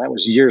episode. Well, that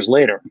was years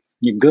later.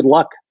 Good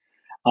luck.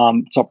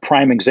 It's a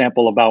prime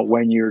example about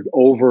when you're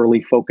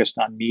overly focused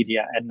on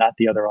media and not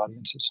the other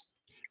audiences.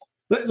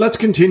 Let's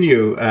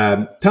continue.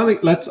 Tell me,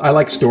 I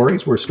like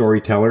stories. We're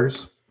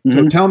storytellers. Mm-hmm.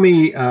 So tell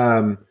me,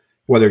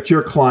 whether it's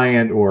your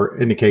client or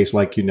in the case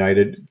like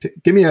United,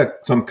 give me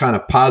some kind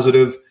of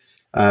positive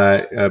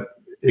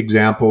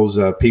examples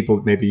of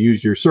people maybe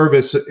used your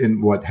service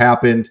and what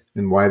happened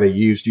and why they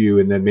used you,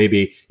 and then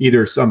maybe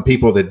either some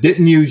people that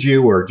didn't use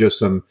you or just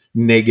some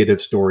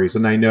negative stories.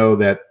 And I know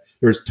that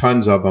there's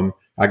tons of them.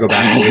 I go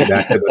way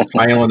back to the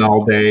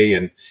Tylenol day,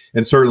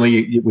 and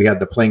certainly we had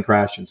the plane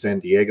crash in San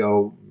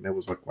Diego. That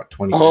was like, what,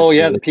 20 years Oh,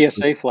 yeah, ago? The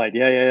PSA flight.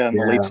 Yeah, in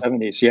the late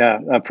 70s. Yeah,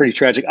 pretty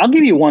tragic. I'll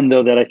give you one,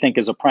 though, that I think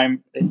is a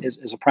prime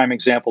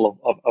example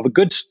of a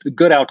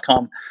good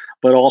outcome,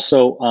 but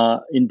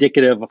also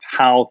indicative of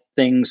how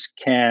things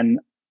can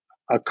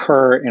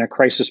occur in a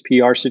crisis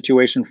PR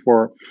situation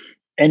for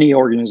any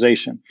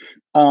organization.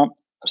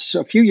 So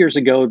a few years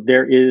ago,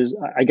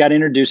 I got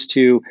introduced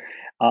to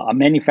a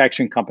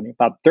manufacturing company,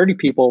 about 30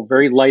 people,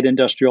 very light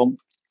industrial.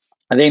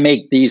 And they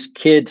make these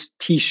kids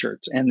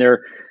T-shirts, and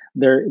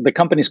the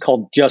company's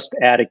called Just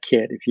Add a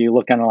Kid. If you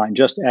look online,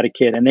 Just Add a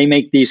Kid, and they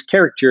make these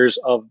characters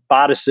of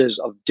bodices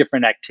of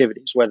different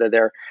activities, whether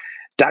they're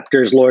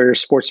doctors, lawyers,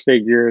 sports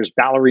figures,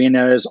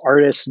 ballerinas,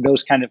 artists,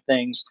 those kind of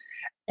things,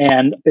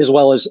 and as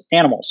well as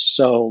animals,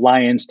 so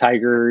lions,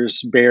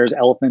 tigers, bears,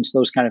 elephants,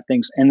 those kind of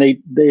things. And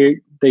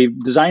they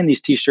design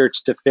these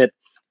T-shirts to fit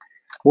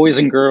boys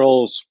and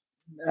girls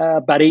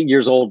about 8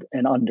 years old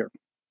and under.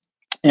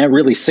 And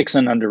really 6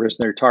 and under is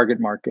their target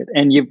market.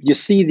 And you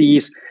see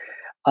these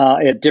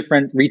at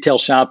different retail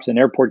shops and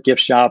airport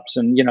gift shops,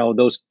 and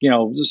those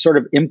sort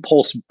of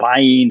impulse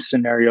buying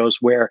scenarios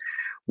where,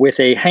 with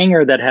a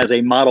hanger that has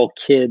a model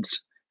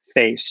kid's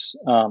face,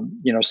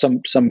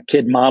 some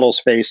kid model's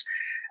face,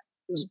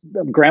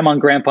 grandma and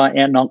grandpa, aunt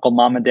and uncle,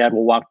 mom and dad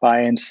will walk by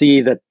and see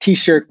the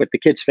T-shirt with the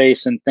kid's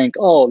face and think,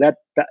 oh,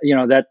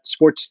 that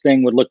sports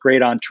thing would look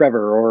great on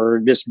Trevor,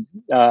 or this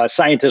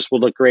scientist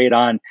would look great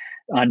on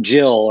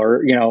Jill,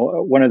 or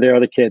one of their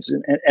other kids,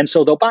 and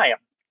so they'll buy them.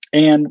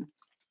 And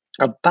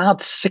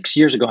about 6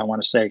 years ago, I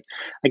want to say,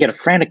 I get a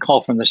frantic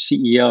call from the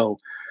CEO,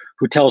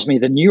 who tells me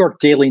the New York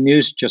Daily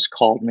News just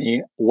called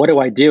me. What do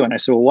I do? And I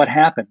said, well, what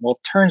happened? Well,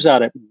 it turns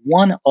out at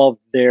one of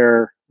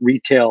their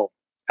retail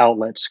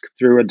outlets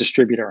through a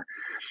distributor,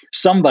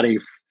 somebody,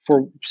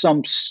 for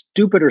some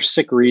stupid or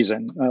sick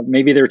reason,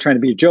 maybe they were trying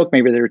to be a joke,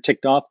 maybe they were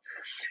ticked off,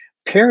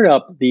 paired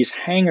up these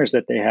hangers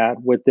that they had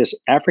with this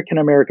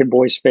African-American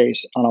boy's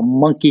face on a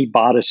monkey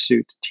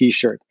bodysuit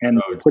t-shirt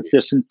and put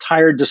this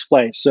entire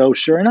display. So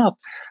sure enough,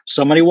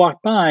 somebody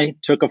walked by,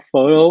 took a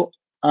photo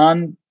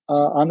on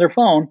their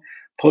phone,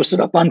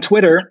 posted up on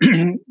Twitter,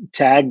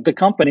 tagged the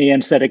company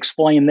and said,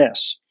 explain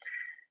this.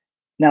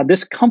 Now,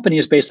 this company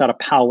is based out of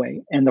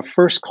Poway, and the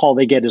first call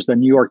they get is the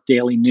New York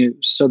Daily News.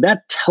 So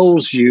that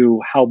tells you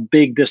how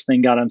big this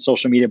thing got on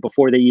social media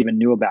before they even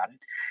knew about it.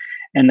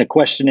 And the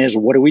question is,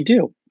 what do we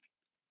do?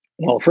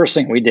 Well, the first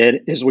thing we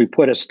did is we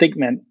put a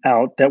statement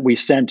out that we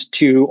sent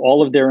to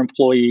all of their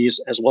employees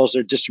as well as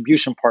their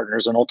distribution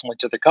partners and ultimately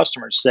to their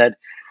customers. Said,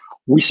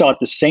 we saw at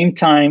the same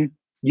time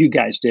you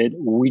guys did.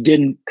 We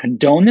didn't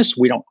condone this.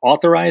 We don't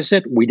authorize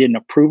it. We didn't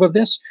approve of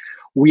this.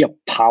 We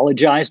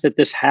apologize that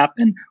this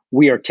happened.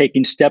 We are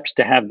taking steps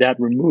to have that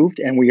removed.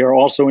 And we are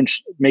also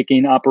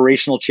making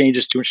operational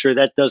changes to ensure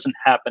that doesn't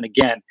happen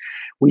again.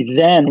 We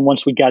then,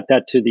 once we got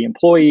that to the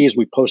employees,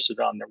 we posted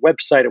it on their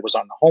website. It was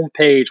on the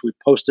homepage. We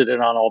posted it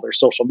on all their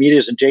social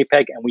medias in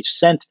JPEG. And we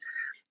sent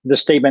the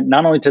statement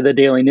not only to the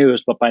Daily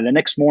News, but by the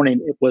next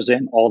morning, it was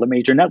in all the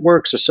major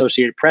networks,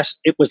 Associated Press.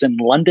 It was in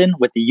London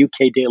with the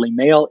UK Daily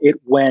Mail. It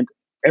went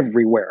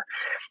everywhere.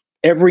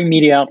 Every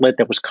media outlet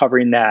that was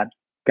covering that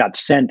got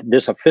sent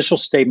this official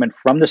statement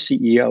from the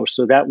CEO.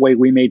 So that way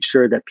we made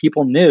sure that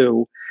people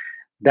knew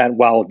that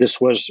while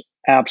this was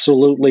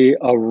absolutely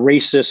a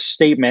racist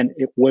statement,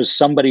 it was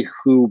somebody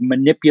who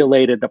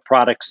manipulated the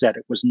product set.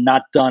 It was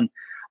not done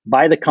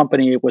by the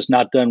company. It was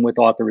not done with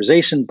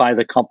authorization by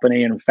the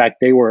company. And in fact,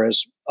 they were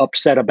as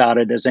upset about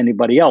it as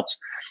anybody else.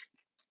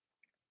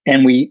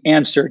 And we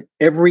answered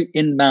every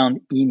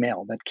inbound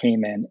email that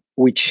came in.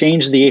 We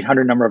changed the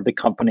 800 number of the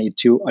company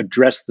to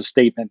address the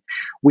statement.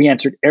 We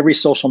answered every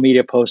social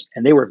media post,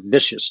 and they were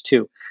vicious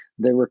too.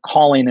 They were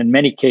calling in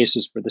many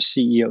cases for the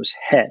CEO's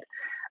head.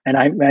 And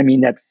I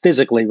mean that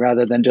physically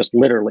rather than just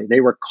literally.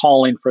 They were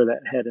calling for that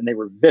head and they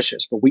were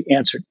vicious. But we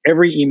answered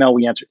every email.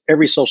 We answered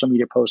every social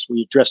media post.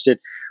 We addressed it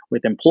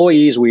with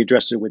employees. We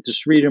addressed it with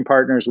distribution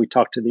partners. We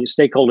talked to the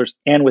stakeholders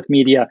and with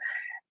media.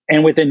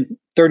 And within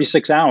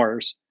 36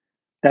 hours,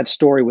 that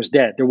story was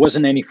dead. There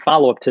wasn't any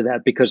follow-up to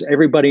that because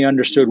everybody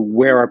understood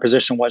where our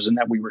position was and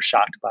that we were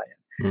shocked by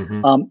it.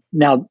 Mm-hmm.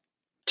 Now,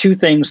 two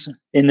things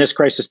in this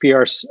crisis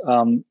PR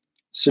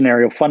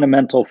scenario,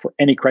 fundamental for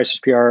any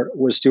crisis PR,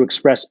 was to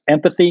express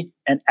empathy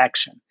and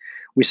action.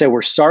 We say,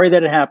 we're sorry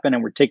that it happened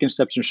and we're taking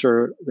steps to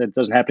ensure that it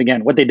doesn't happen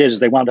again. What they did is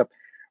they wound up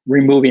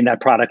removing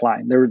that product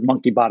line. Their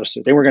monkey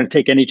bodysuit. They weren't going to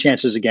take any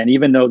chances again,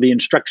 even though the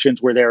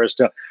instructions were there as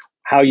to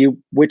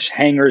which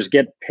hangers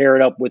get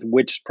paired up with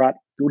which product.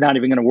 We're not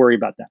even going to worry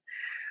about that.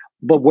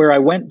 But where I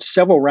went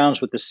several rounds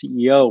with the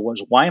CEO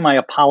was, why am I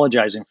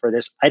apologizing for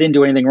this? I didn't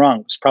do anything wrong.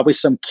 It was probably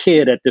some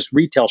kid at this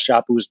retail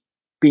shop who was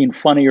being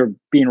funny or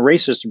being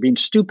racist or being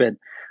stupid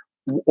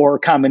or a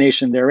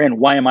combination therein.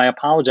 Why am I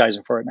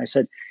apologizing for it? And I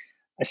said,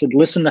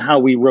 listen to how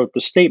we wrote the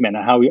statement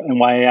and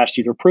why I asked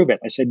you to approve it.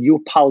 I said, you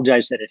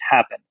apologize that it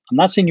happened. I'm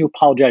not saying you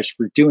apologize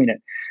for doing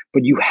it,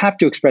 but you have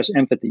to express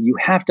empathy. You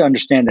have to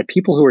understand that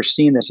people who are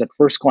seeing this at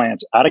first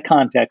glance out of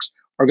context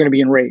are going to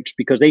be enraged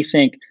because they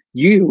think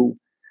you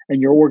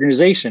and your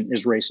organization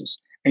is racist.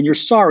 And you're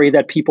sorry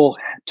that people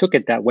took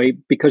it that way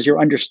because you're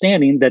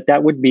understanding that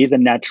that would be the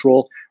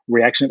natural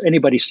reaction of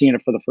anybody seeing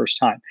it for the first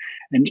time.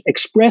 And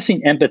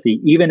expressing empathy,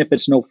 even if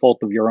it's no fault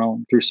of your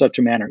own, through such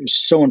a manner is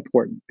so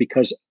important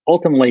because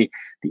ultimately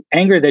the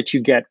anger that you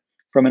get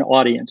from an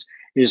audience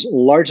is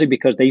largely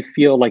because they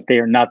feel like they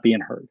are not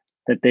being heard,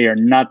 that they are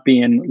not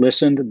being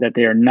listened, that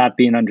they are not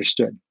being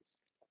understood.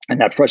 And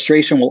that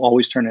frustration will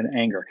always turn into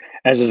anger,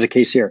 as is the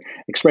case here.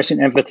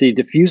 Expressing empathy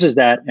diffuses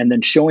that, and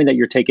then showing that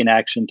you're taking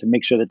action to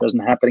make sure that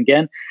doesn't happen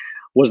again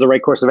was the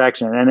right course of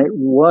action. And it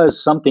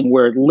was something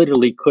where it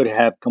literally could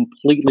have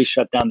completely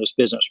shut down this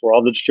business, where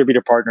all the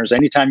distributor partners,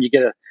 anytime you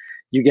get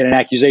an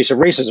accusation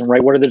of racism,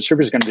 right? What are the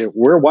distributors going to do?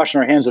 We're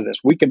washing our hands of this.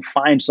 We can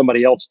find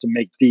somebody else to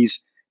make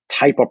these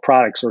type of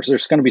products, or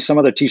there's going to be some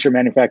other t-shirt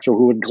manufacturer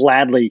who would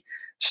gladly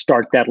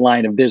start that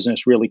line of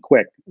business really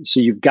quick.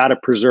 So you've got to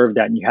preserve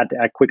that, and you had to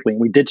act quickly.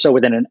 And we did so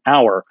within an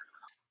hour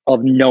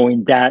of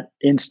knowing that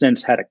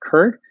instance had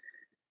occurred,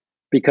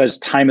 because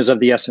time is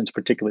of the essence,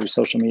 particularly with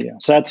social media.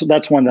 So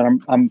that's one that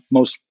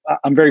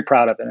I'm very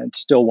proud of, and it's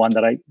still one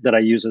that I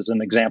use as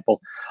an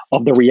example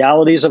of the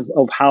realities of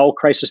how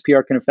crisis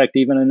PR can affect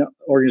even an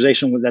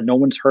organization that no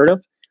one's heard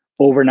of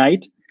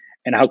overnight,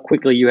 and how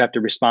quickly you have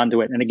to respond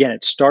to it. And again,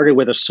 it started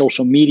with a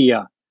social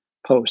media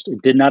post.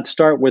 It did not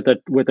start with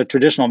a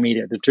traditional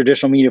media. The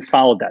traditional media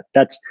followed that.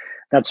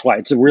 That's why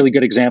it's a really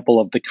good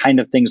example of the kind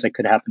of things that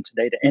could happen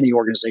today to any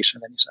organization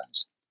of any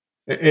size.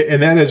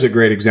 And that is a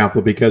great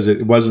example because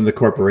it wasn't the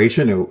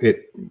corporation.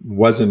 It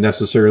wasn't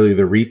necessarily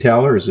the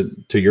retailer.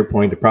 To your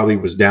point, it probably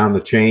was down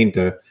the chain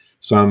to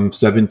some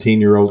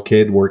 17-year-old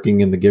kid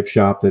working in the gift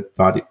shop that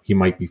thought he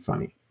might be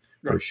funny,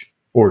 Right.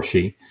 or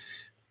she.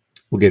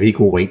 We'll give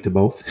equal weight to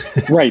both.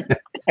 Right.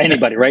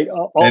 Anybody, right?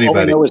 All we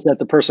know is that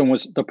the person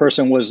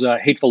was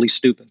hatefully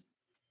stupid.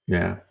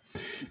 Yeah.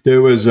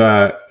 There was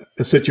a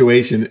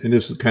situation, and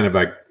this is kind of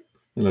like,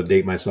 I'm going to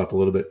date myself a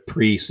little bit,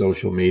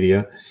 pre-social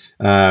media,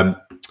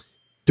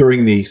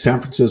 during the San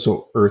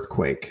Francisco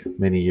earthquake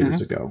many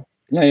years ago.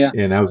 Yeah.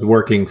 And I was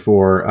working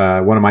for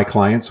one of my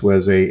clients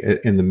was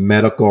in the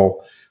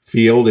medical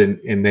field,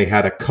 and they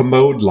had a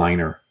commode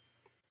liner,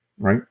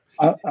 right?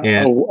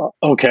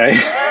 Okay.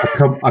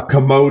 a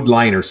commode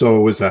liner. So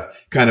it was a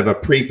kind of a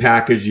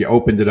pre-packaged. You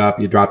opened it up,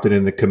 you dropped it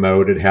in the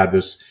commode. It had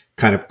this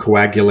kind of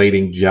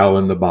coagulating gel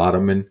in the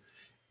bottom,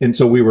 and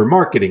so we were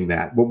marketing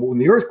that. But when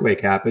the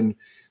earthquake happened,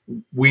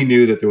 we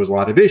knew that there was a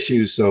lot of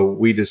issues, so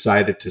we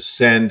decided to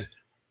send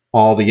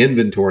all the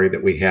inventory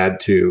that we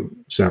had to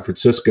San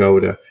Francisco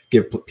to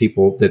give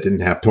people that didn't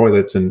have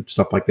toilets and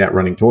stuff like that,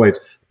 running toilets,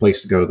 a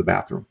place to go to the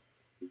bathroom.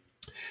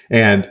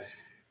 And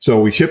so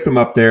we shipped them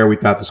up there. We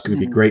thought this was going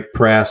to be great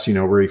press,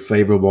 very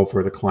favorable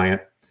for the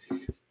client.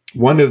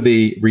 One of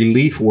the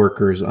relief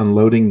workers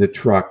unloading the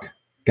truck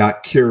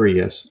got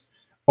curious,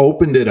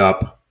 opened it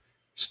up,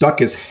 stuck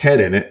his head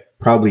in it,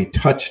 probably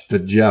touched the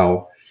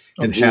gel,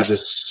 and had a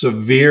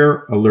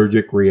severe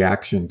allergic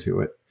reaction to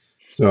it.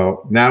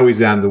 So now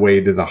he's on the way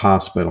to the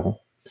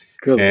hospital.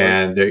 Good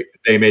and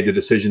they made the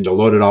decision to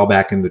load it all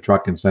back in the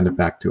truck and send it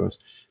back to us.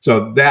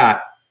 So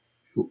that,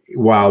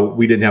 while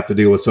we didn't have to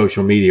deal with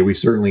social media, we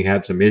certainly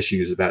had some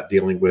issues about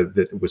dealing with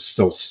that. It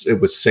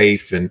was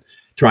safe and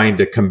trying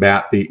to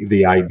combat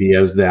the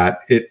ideas that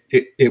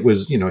it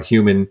was,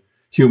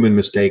 human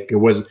mistake. It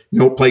was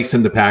no place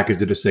in the package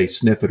to just say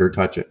sniff it or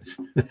touch it.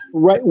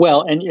 Right.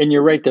 Well, and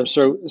you're right though.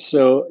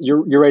 So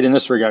you're right in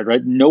this regard,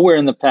 right? Nowhere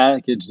in the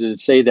package did it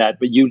say that,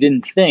 but you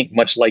didn't think,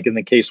 much like in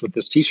the case with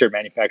this T-shirt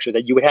manufacturer,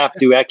 that you would have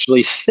to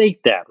actually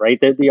state that, right?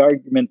 That the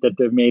argument that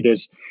they've made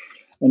is,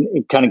 and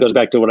it kind of goes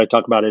back to what I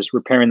talk about, is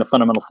repairing the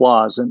fundamental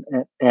flaws.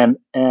 And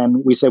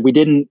we said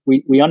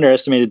we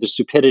underestimated the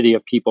stupidity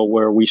of people,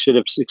 where we should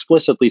have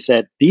explicitly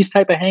said, these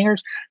type of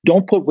hangers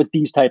don't put with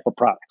these type of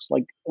products.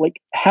 Like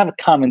have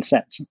common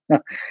sense.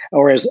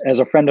 Or as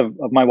a friend of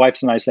my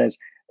wife's and I says,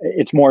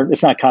 it's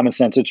not common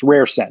sense, it's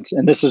rare sense.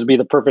 And this would be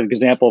the perfect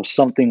example of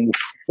something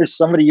where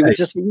somebody you would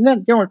just, you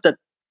don't have to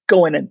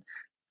go in and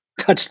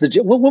touch the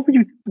gel. What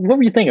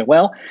were you thinking?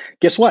 Well,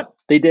 guess what?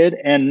 They did,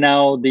 and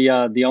now the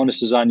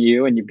onus is on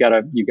you, and you've got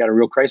a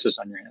real crisis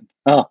on your hand.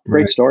 Oh,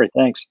 great story.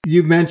 Thanks.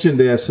 You mentioned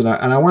this, and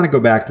I want to go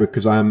back to it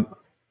because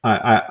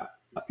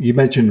you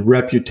mentioned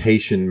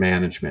reputation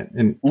management,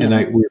 and we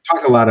were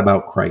talking a lot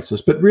about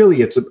crisis, but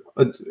really it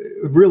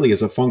really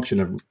is a function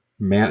of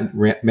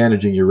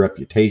managing your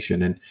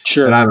reputation. And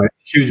sure. And I'm a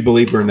huge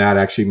believer in that.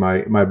 Actually,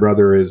 my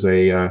brother is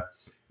a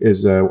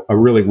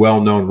really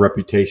well-known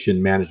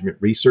reputation management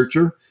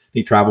researcher.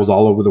 He travels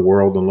all over the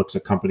world and looks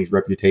at companies'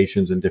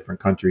 reputations in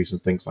different countries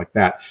and things like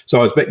that.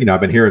 So I've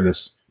been hearing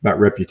this about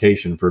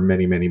reputation for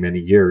many, many, many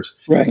years.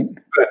 Right.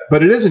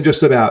 But it isn't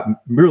just about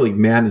really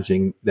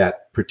managing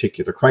that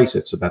particular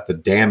crisis. It's about the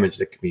damage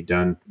that can be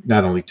done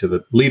not only to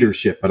the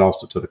leadership, but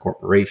also to the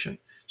corporation.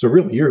 So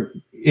really, you're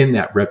in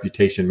that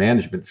reputation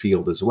management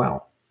field as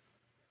well.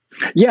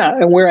 Yeah,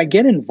 and where I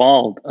get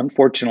involved,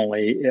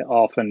 unfortunately,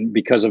 often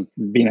because of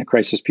being a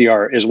crisis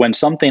PR, is when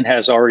something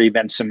has already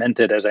been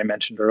cemented, as I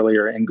mentioned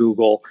earlier, in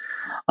Google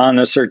on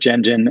a search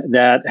engine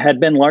that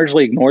had been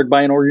largely ignored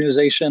by an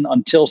organization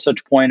until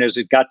such point as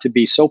it got to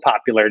be so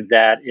popular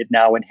that it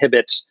now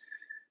inhibits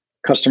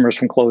customers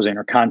from closing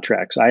or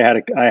contracts. I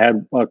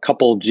had a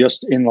couple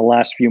just in the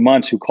last few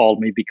months who called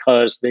me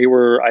because they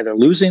were either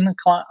losing a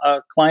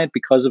client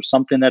because of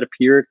something that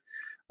appeared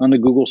on the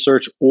Google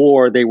search,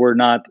 or they were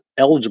not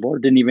eligible or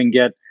didn't even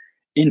get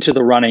into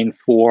the running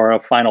for a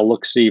final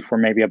look-see for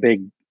maybe a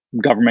big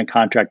government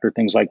contract or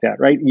things like that,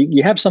 right?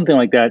 You have something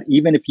like that,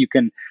 even if you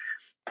can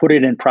put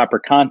it in proper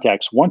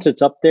context, once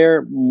it's up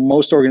there,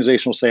 most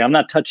organizations will say, I'm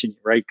not touching you,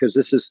 right? Because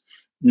this is,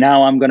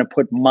 now I'm going to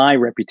put my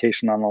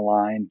reputation on the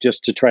line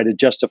just to try to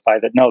justify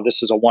that, no,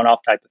 this is a one-off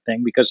type of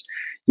thing, because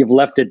you've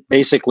left it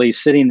basically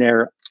sitting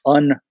there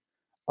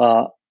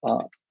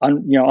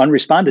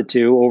unresponded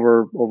to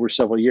over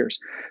several years.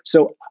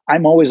 So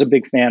I'm always a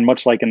big fan,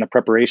 much like in the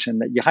preparation,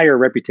 that you hire a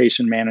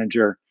reputation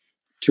manager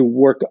to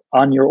work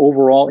on your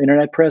overall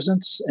internet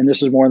presence. And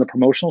this is more on the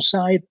promotional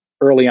side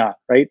early on,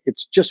 right?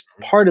 It's just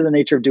part of the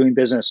nature of doing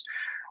business.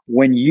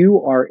 When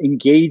you are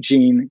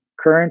engaging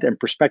current and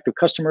prospective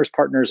customers,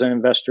 partners, and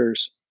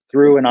investors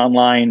through an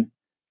online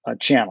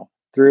channel,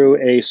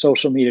 through a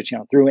social media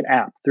channel, through an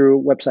app, through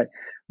a website,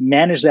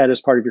 manage that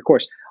as part of your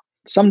course.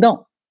 Some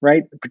don't,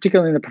 right?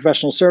 Particularly in the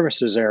professional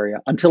services area,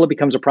 until it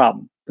becomes a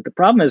problem. But the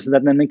problem is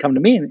that then they come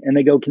to me and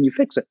they go, can you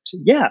fix it? So,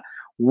 yeah,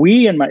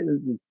 we and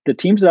the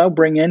teams that I'll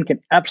bring in can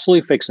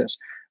absolutely fix this.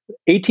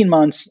 18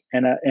 months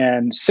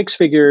and six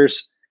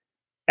figures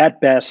at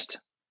best,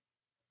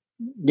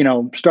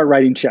 start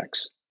writing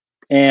checks.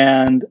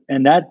 And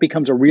that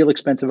becomes a real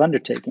expensive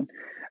undertaking,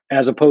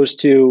 as opposed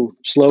to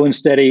slow and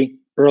steady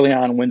early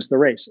on wins the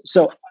race.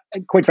 So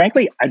quite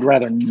frankly, I'd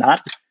rather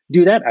not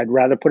do that. I'd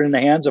rather put it in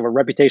the hands of a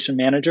reputation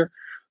manager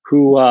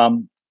who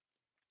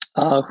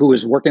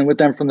is working with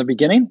them from the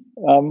beginning.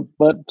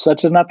 But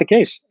such is not the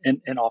case.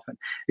 And often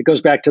it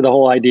goes back to the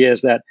whole idea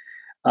is that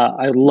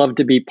I'd love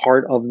to be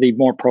part of the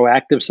more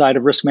proactive side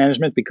of risk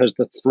management because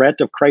the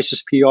threat of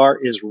crisis PR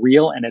is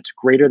real and it's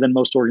greater than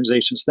most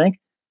organizations think.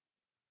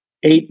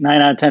 8,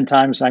 9 out of 10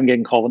 times I'm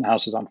getting called when the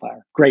house is on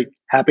fire. Great.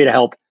 Happy to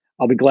help.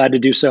 I'll be glad to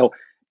do so.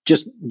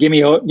 Just give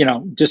me,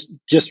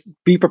 just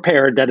be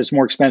prepared that it's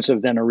more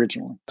expensive than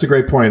originally. It's a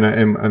great point,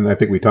 and I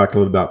think we talked a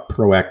little about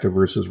proactive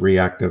versus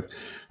reactive.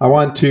 I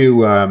want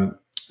to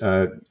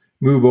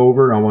move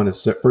over.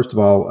 First of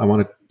all, I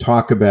want to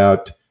talk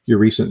about your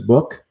recent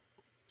book.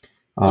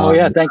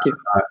 Thank you.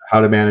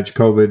 How to manage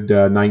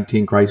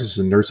COVID-19 crisis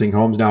in nursing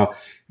homes. Now,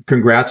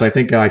 congrats! I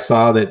think I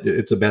saw that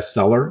it's a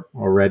bestseller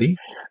already.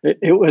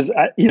 It was,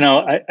 I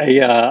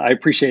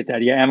appreciate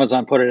that. Yeah,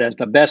 Amazon put it as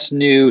the best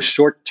new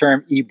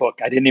short-term ebook.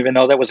 I didn't even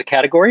know that was a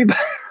category,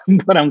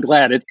 but I'm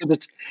glad.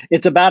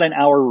 It's about an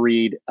hour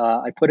read.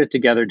 I put it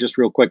together just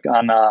real quick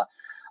on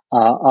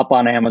up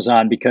on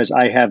Amazon because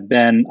I've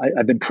been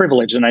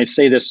privileged, and I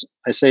say this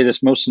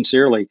most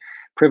sincerely,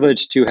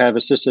 privileged to have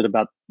assisted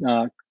about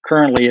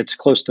currently it's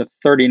close to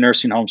 30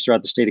 nursing homes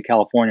throughout the state of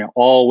California,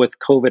 all with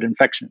COVID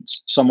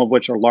infections, some of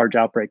which are large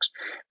outbreaks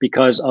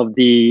because of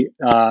the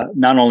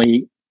not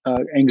only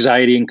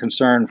anxiety and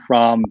concern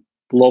from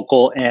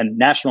local and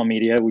national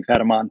media. We've had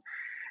them on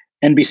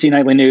NBC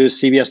Nightly News,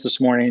 CBS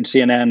This Morning,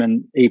 CNN,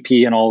 and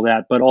AP, and all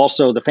that, but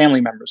also the family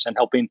members and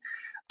helping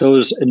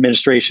those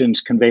administrations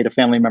convey to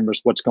family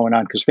members what's going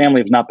on because family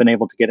have not been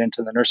able to get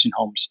into the nursing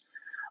homes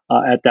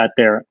at that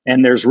there.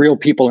 And there's real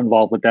people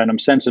involved with that. And I'm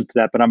sensitive to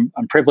that, but I'm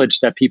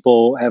privileged that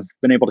people have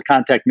been able to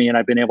contact me and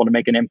I've been able to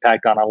make an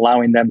impact on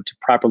allowing them to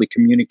properly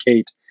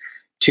communicate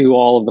to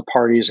all of the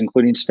parties,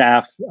 including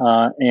staff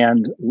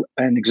and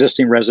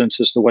existing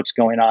residents as to what's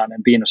going on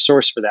and being a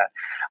source for that.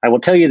 I will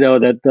tell you, though,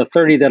 that the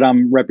 30 that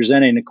I'm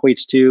representing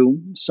equates to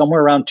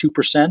somewhere around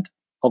 2%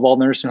 of all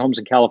nursing homes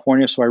in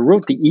California. So I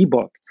wrote the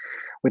ebook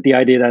with the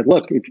idea that,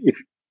 look, if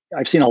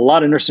I've seen a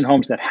lot of nursing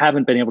homes that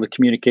haven't been able to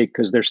communicate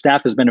because their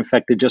staff has been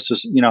infected just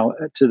as,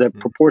 to the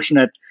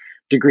proportionate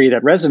degree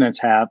that residents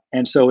have.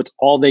 And so it's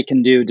all they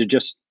can do to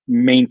just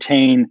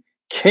maintain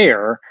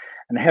care.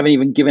 And I haven't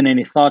even given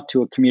any thought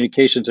to a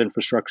communications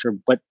infrastructure,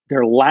 but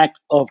their lack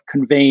of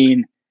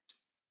conveying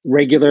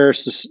regular,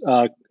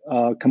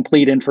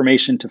 complete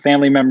information to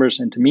family members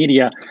and to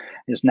media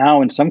is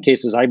now, in some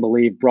cases, I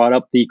believe, brought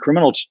up the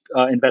criminal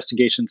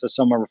investigations that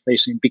some are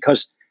facing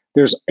because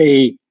there's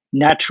a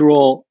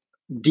natural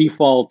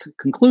default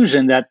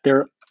conclusion that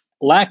their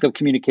lack of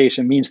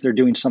communication means they're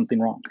doing something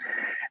wrong.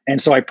 And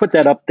so I put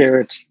that up there.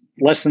 It's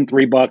less than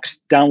 $3.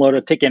 Download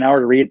it. Take an hour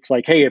to read. It's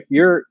like, hey, if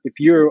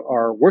you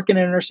are working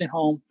in a nursing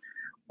home,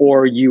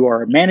 or you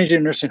are managing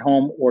a nursing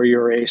home, or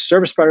you're a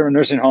service provider in a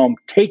nursing home,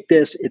 take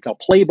this. It's a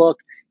playbook.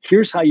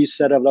 Here's how you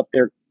set it up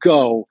there.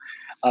 Go,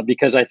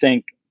 because I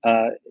think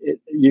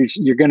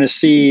you're going to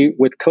see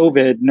with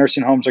COVID,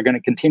 nursing homes are going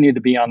to continue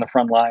to be on the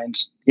front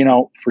lines,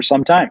 for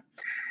some time.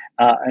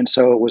 And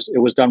so it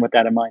was done with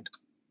that in mind.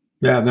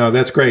 Yeah, no,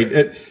 that's great.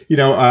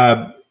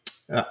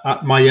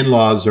 My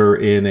in-laws are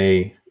in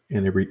a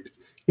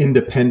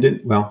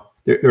independent. Well,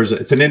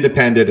 it's an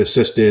independent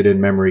assisted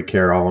and memory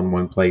care all in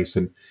one place,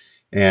 and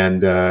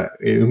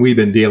we've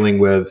been dealing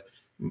with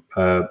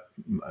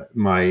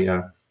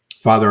my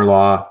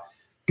father-in-law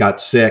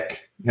got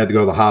sick, had to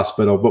go to the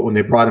hospital, but when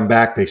they brought him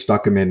back, they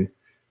stuck him in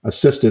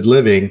assisted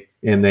living,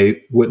 and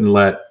they wouldn't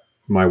let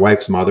my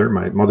wife's mother,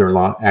 my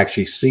mother-in-law,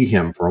 actually see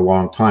him for a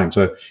long time.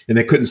 So, and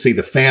they couldn't see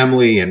the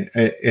family, and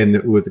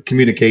with the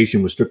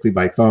communication was strictly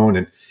by phone,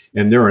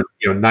 and they're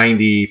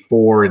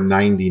 94 and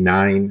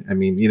 99. I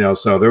mean,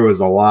 so there was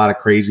a lot of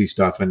crazy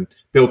stuff and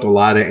built a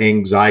lot of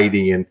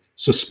anxiety and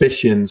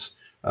suspicions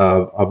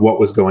of what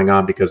was going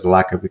on because of the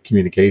lack of the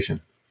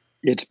communication.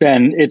 It's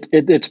been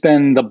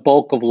the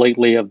bulk of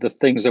lately of the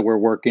things that we're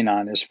working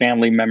on is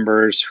family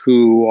members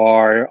who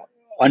are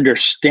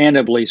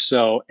understandably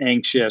so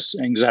anxious,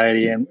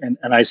 anxiety. And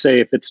I say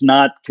if it's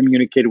not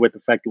communicated with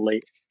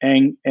effectively,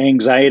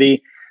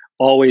 anxiety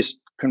always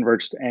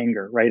converts to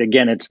anger, right?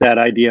 Again, it's that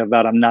idea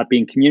about I'm not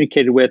being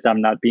communicated with,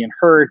 I'm not being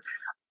heard.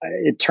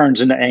 It turns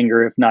into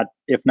anger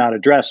if not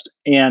addressed.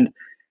 And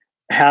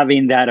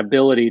having that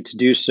ability to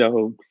do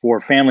so for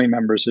family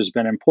members has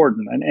been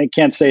important. And I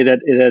can't say that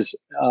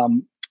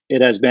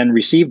it has been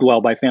received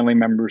well by family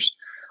members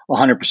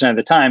 100% of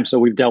the time. So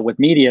we've dealt with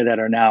media that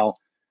are now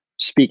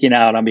speaking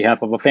out on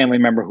behalf of a family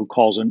member who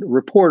calls a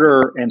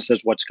reporter and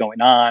says what's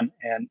going on.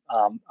 And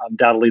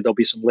undoubtedly there'll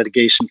be some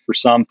litigation for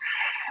some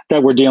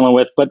that we're dealing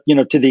with. But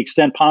to the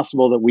extent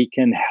possible that we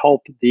can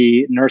help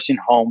the nursing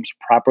homes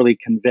properly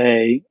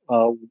convey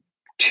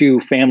to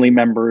family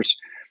members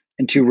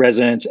and to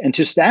residents and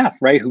to staff,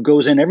 right, who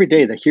goes in every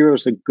day, the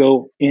heroes that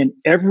go in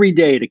every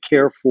day to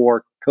care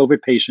for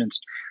COVID patients,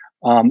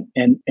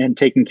 and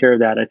taking care of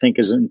that, I think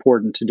is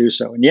important to do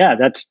so. And yeah,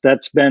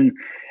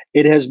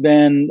 it has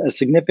been a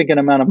significant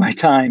amount of my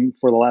time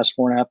for the last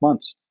 4.5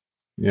 months.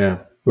 Yeah.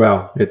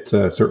 Well, it's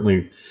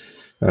certainly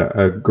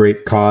a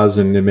great cause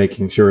and in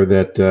making sure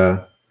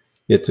that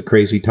it's a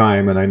crazy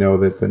time. And I know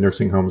that the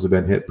nursing homes have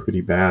been hit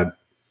pretty bad.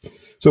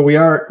 So we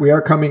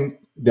are coming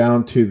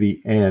down to the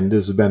end.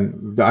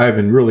 I've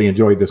really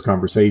enjoyed this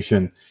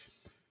conversation.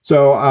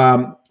 So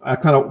I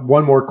kind of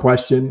one more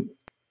question.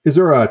 Is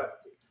there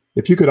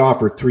if you could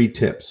offer 3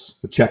 tips,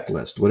 a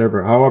checklist,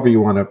 whatever, however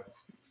you want to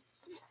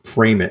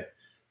frame it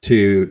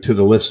to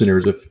the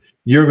listeners, if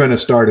you're going to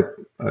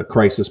start a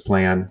crisis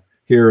plan,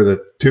 here are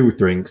the 2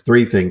 things,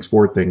 3 things,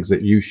 4 things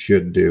that you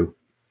should do.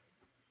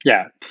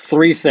 Yeah,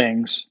 3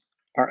 things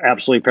are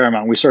absolutely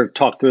paramount. We sort of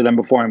talked through them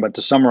before, but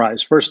to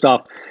summarize, first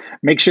off,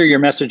 make sure your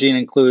messaging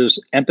includes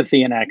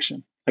empathy and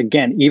action.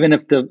 Again, even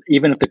if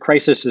the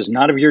crisis is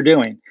not of your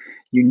doing,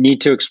 you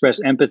need to express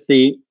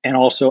empathy and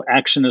also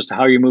action as to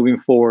how you're moving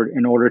forward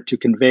in order to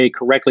convey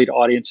correctly to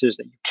audiences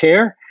that you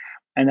care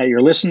and that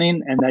you're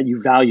listening and that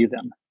you value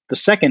them. The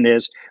second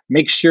is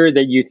make sure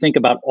that you think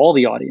about all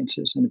the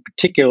audiences. And in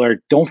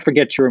particular, don't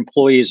forget your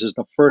employees as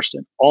the first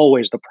and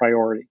always the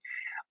priority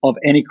of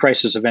any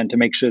crisis event, to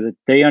make sure that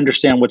they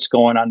understand what's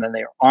going on and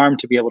they are armed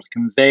to be able to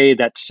convey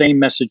that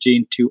same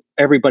messaging to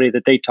everybody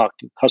that they talk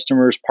to,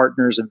 customers,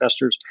 partners,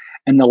 investors,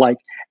 and the like.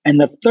 And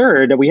the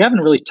third that we haven't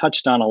really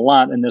touched on a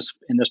lot in this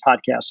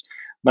podcast,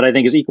 but I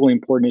think is equally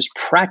important, is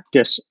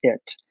practice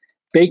it.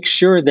 Make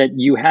sure that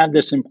you have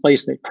this in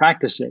place, that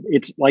practice it.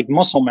 It's like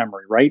muscle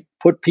memory, right?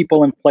 Put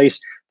people in place,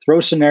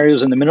 throw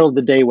scenarios in the middle of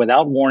the day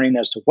without warning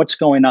as to what's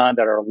going on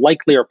that are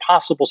likely or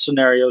possible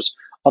scenarios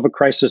of a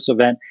crisis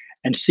event,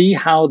 and see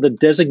how the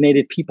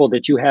designated people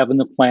that you have in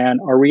the plan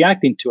are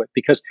reacting to it.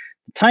 Because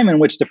the time in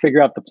which to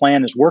figure out the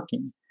plan is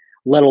working,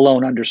 let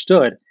alone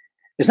understood,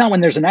 is not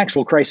when there's an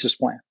actual crisis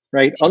plan,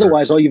 right? Sure.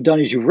 Otherwise, all you've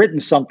done is you've written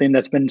something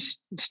that's been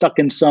stuck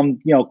in some,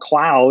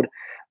 cloud,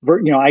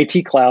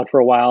 IT cloud for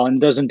a while and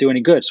doesn't do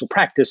any good. So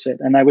practice it.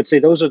 And I would say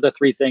those are the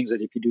 3 things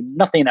that if you do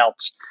nothing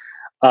else,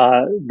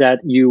 that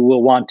you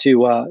will want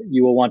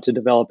to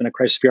develop in a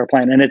crisis PR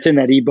plan. And it's in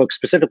that ebook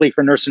specifically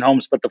for nursing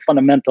homes, but the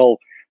fundamental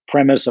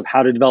premise of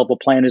how to develop a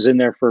plan is in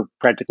there for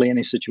practically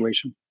any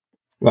situation.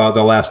 Well,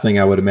 the last thing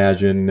I would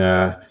imagine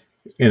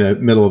in the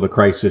middle of a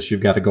crisis, you've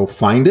got to go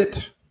find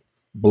it,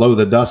 blow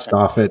the dust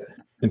off it,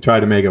 and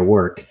try to make it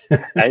work.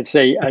 I'd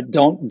say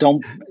don't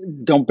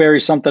bury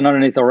something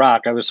underneath a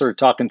rock. I was sort of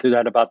talking through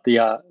that about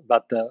the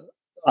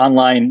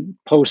online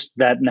post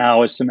that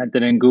now is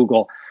cemented in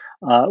Google,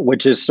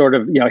 which is sort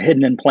of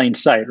hidden in plain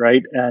sight,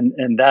 right?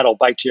 And that'll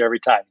bite you every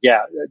time.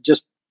 Yeah,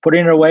 just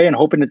putting it away and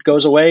hoping it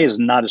goes away is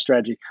not a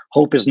strategy.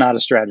 Hope is not a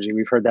strategy.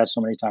 We've heard that so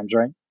many times,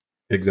 right?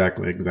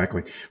 Exactly.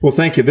 Well,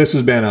 thank you. This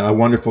has been a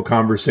wonderful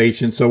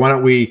conversation. So why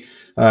don't you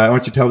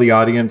tell the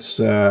audience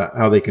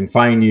how they can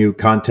find you,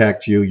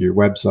 contact you, your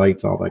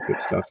websites, all that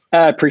good stuff.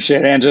 I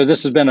appreciate it, Angela.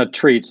 This has been a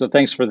treat. So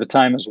thanks for the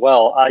time as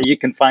well. You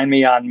can find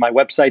me on my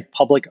website,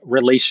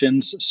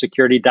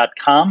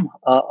 publicrelationssecurity.com.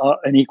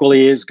 An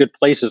equally as good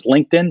place is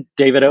LinkedIn,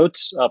 David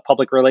Oates,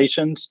 public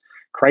relations,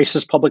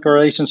 crisis public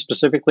relations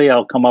specifically.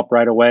 I'll come up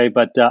right away.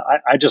 But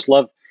I just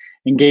love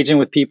engaging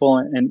with people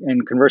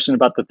and conversing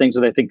about the things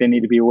that I think they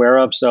need to be aware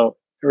of. So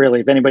really,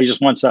 if anybody just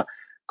wants a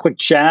quick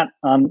chat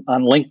on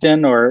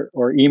LinkedIn or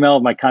email,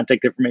 my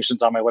contact information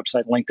is on my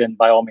website, LinkedIn,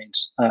 by all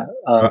means.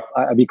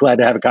 I'd be glad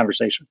to have a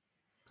conversation.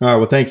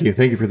 Well, thank you.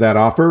 Thank you for that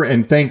offer.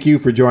 And thank you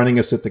for joining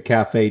us at the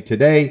cafe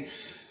today.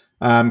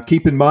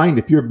 Keep in mind,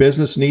 if your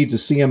business needs a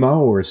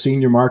CMO or a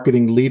senior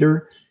marketing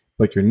leader,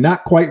 but you're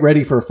not quite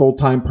ready for a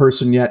full-time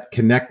person yet,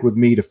 connect with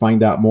me to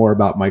find out more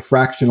about my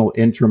fractional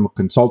interim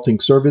consulting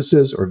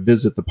services, or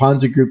visit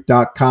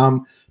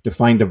theponzigroup.com to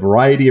find a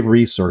variety of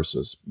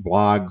resources,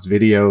 blogs,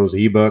 videos,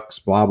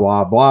 ebooks, blah,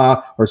 blah,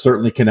 blah, or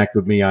certainly connect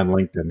with me on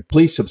LinkedIn.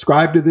 Please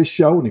subscribe to this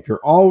show. And if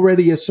you're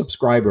already a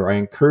subscriber, I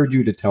encourage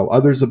you to tell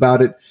others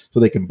about it so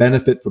they can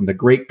benefit from the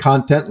great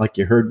content like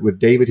you heard with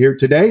David here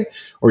today.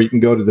 Or you can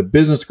go to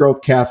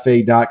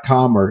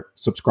thebusinessgrowthcafe.com or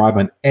subscribe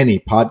on any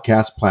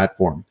podcast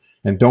platform.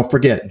 And don't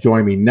forget,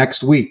 join me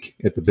next week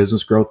at the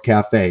Business Growth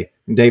Cafe.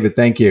 And David,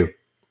 thank you.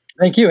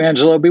 Thank you,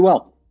 Angelo. Be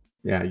well.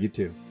 Yeah, you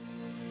too.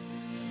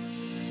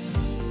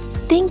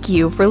 Thank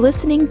you for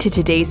listening to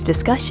today's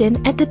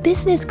discussion at the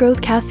Business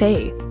Growth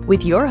Cafe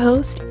with your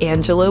host,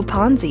 Angelo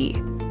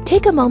Ponzi.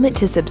 Take a moment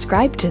to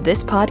subscribe to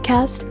this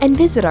podcast and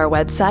visit our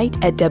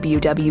website at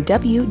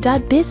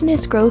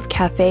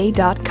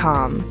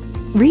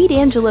www.businessgrowthcafe.com. Read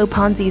Angelo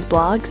Ponzi's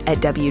blogs at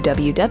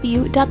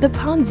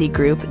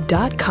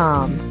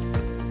www.theponzigroup.com.